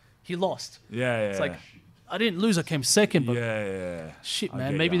 It's like he lost. Yeah. It's like I didn't lose. I came second, but Yeah. shit, I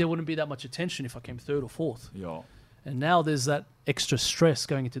man. get Maybe ya. there wouldn't be that much attention if I came third or fourth. Yeah. And now there's that extra stress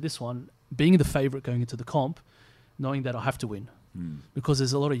going into this one, being the favorite going into the comp, knowing that I have to win, because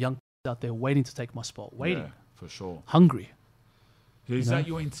there's a lot of young out there waiting to take my spot, waiting, Yeah, for sure. hungry. Is You that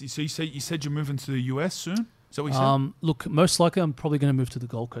know? so you said you're moving to the US soon? Is that what you said? Look, most likely I'm probably going to move to the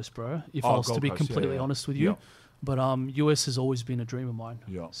Gold Coast, bro. If I was to Gold be Coast, completely yeah. honest with you, Yeah. but US has always been a dream of mine.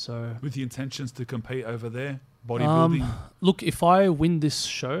 Yeah. So With the intentions to compete over there, bodybuilding. look, if I win this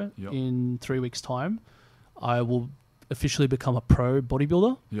show Yep. in 3 weeks' time, I will officially become a pro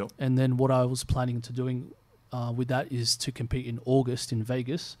bodybuilder. Yep. And then what I was planning to doing with that is to compete in August in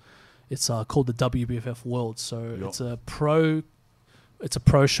Vegas. It's called the WBFF World. So it's a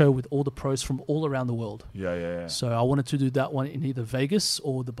pro show with all the pros from all around the world. Yeah. So I wanted to do that one in either Vegas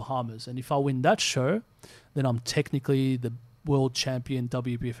or the Bahamas. And if I win that show, then I'm technically the world champion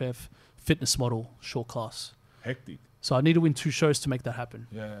WBFF fitness model short class. Hectic. So I need to win 2 shows to make that happen.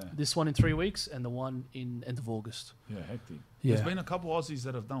 Yeah. This one in 3 weeks and the one in end of August. Yeah, hectic. Yeah. There's been a couple Aussies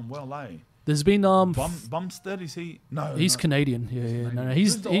that have done well, eh? There's been Bumstead, is he? No, he's Canadian. Yeah. No,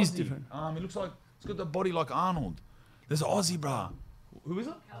 he's different. He looks like he's got the body like Arnold. There's an Aussie, bruh. Who is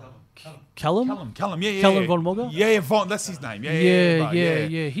it? Callum? Yeah. Callum Von Mogger? Yeah, Von, that's his name.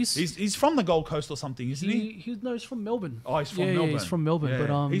 Yeah. He's from the Gold Coast or something, isn't he? He's from Melbourne. Oh, he's from Melbourne. Yeah, he's from Melbourne. Yeah.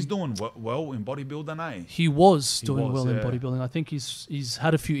 But he's doing well in bodybuilding, eh? He was doing well in yeah. bodybuilding. I think he's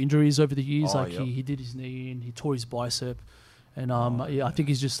had a few injuries over the years. Oh, he did his knee in, he tore his bicep. And I think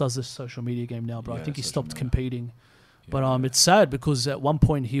he just does this social media game now, bro. I think he stopped competing. But it's sad because at one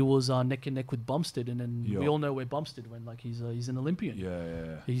point he was neck and neck with Bumstead, and then we all know where Bumstead went. Like he's an Olympian.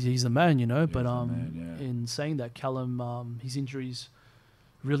 Yeah. He's the man, you know. But man, in saying that, Callum, his injuries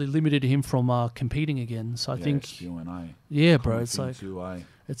really limited him from competing again. So I think, bro, it's like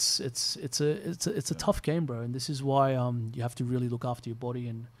it's a tough game, bro. And this is why you have to really look after your body,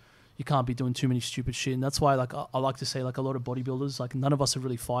 and you can't be doing too many stupid shit. And that's why, like, I like to say, like, a lot of bodybuilders, like, none of us are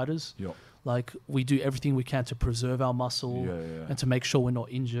really fighters. Yep. Like, we do everything we can to preserve our muscle and to make sure we're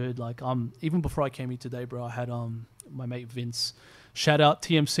not injured. Like, even before I came here today, bro, I had my mate Vince, shout out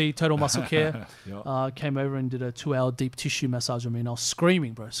TMC, Total Muscle Care, came over and did a 2-hour deep tissue massage on me, and I was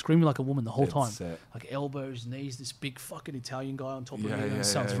screaming, bro, screaming like a woman the whole time. Like elbows, knees, this big fucking Italian guy on top of me. It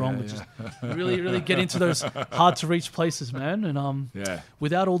sounds wrong, but just really get into those hard to reach places, man. And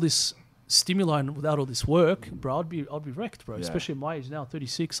without all this stimuli and without all this work, bro, I'd be wrecked, bro. Especially at my age now,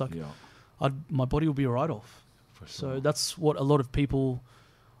 36. Like, my body will be a write-off. So that's what a lot of people,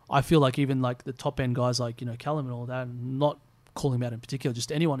 I feel like, even like the top end guys like, you know, Callum and all that, not calling him out in particular,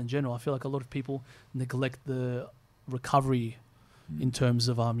 just anyone in general. I feel like a lot of people neglect the recovery in terms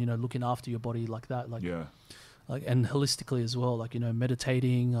of you know, looking after your body like that, like and holistically as well, like, you know,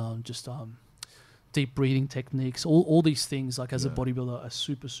 meditating, just deep breathing techniques, all these things, like, as a bodybuilder, are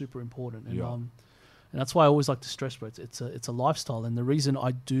super important. And that's why I always like to stress, bro, it's a lifestyle, and the reason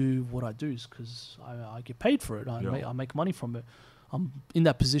I do what I do is because I get paid for it. I make money from it. I'm in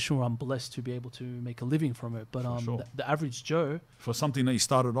that position where I'm blessed to be able to make a living from it. But the average Joe, for something that you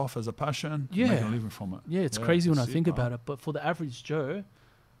started off as a passion, making a living from it. Yeah, it's crazy when I think about it. But for the average Joe,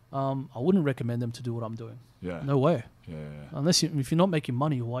 I wouldn't recommend them to do what I'm doing. No way. Unless if you're not making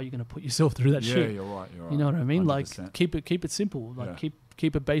money, why are you going to put yourself through that shit? You're right. You know what I mean? 100%. Like, keep it simple. Like,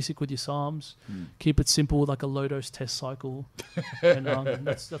 keep it basic with your SARMs. Keep it simple with like a low dose test cycle. And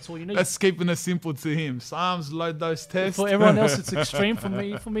that's all you need. That's keeping it simple to him. SARMs, low dose test. For everyone else, it's extreme. For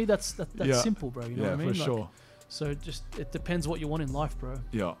me, that's simple, bro. You know what I mean? For sure. So it depends what you want in life, bro.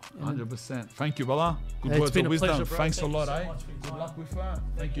 100%. Thank you, brother. Good words of wisdom. Pleasure, Thanks a lot, eh? Good luck with that.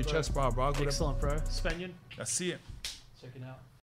 Thank you, Chestbrah, bro. Excellent, bro. Spaniard. I see it. Check it out.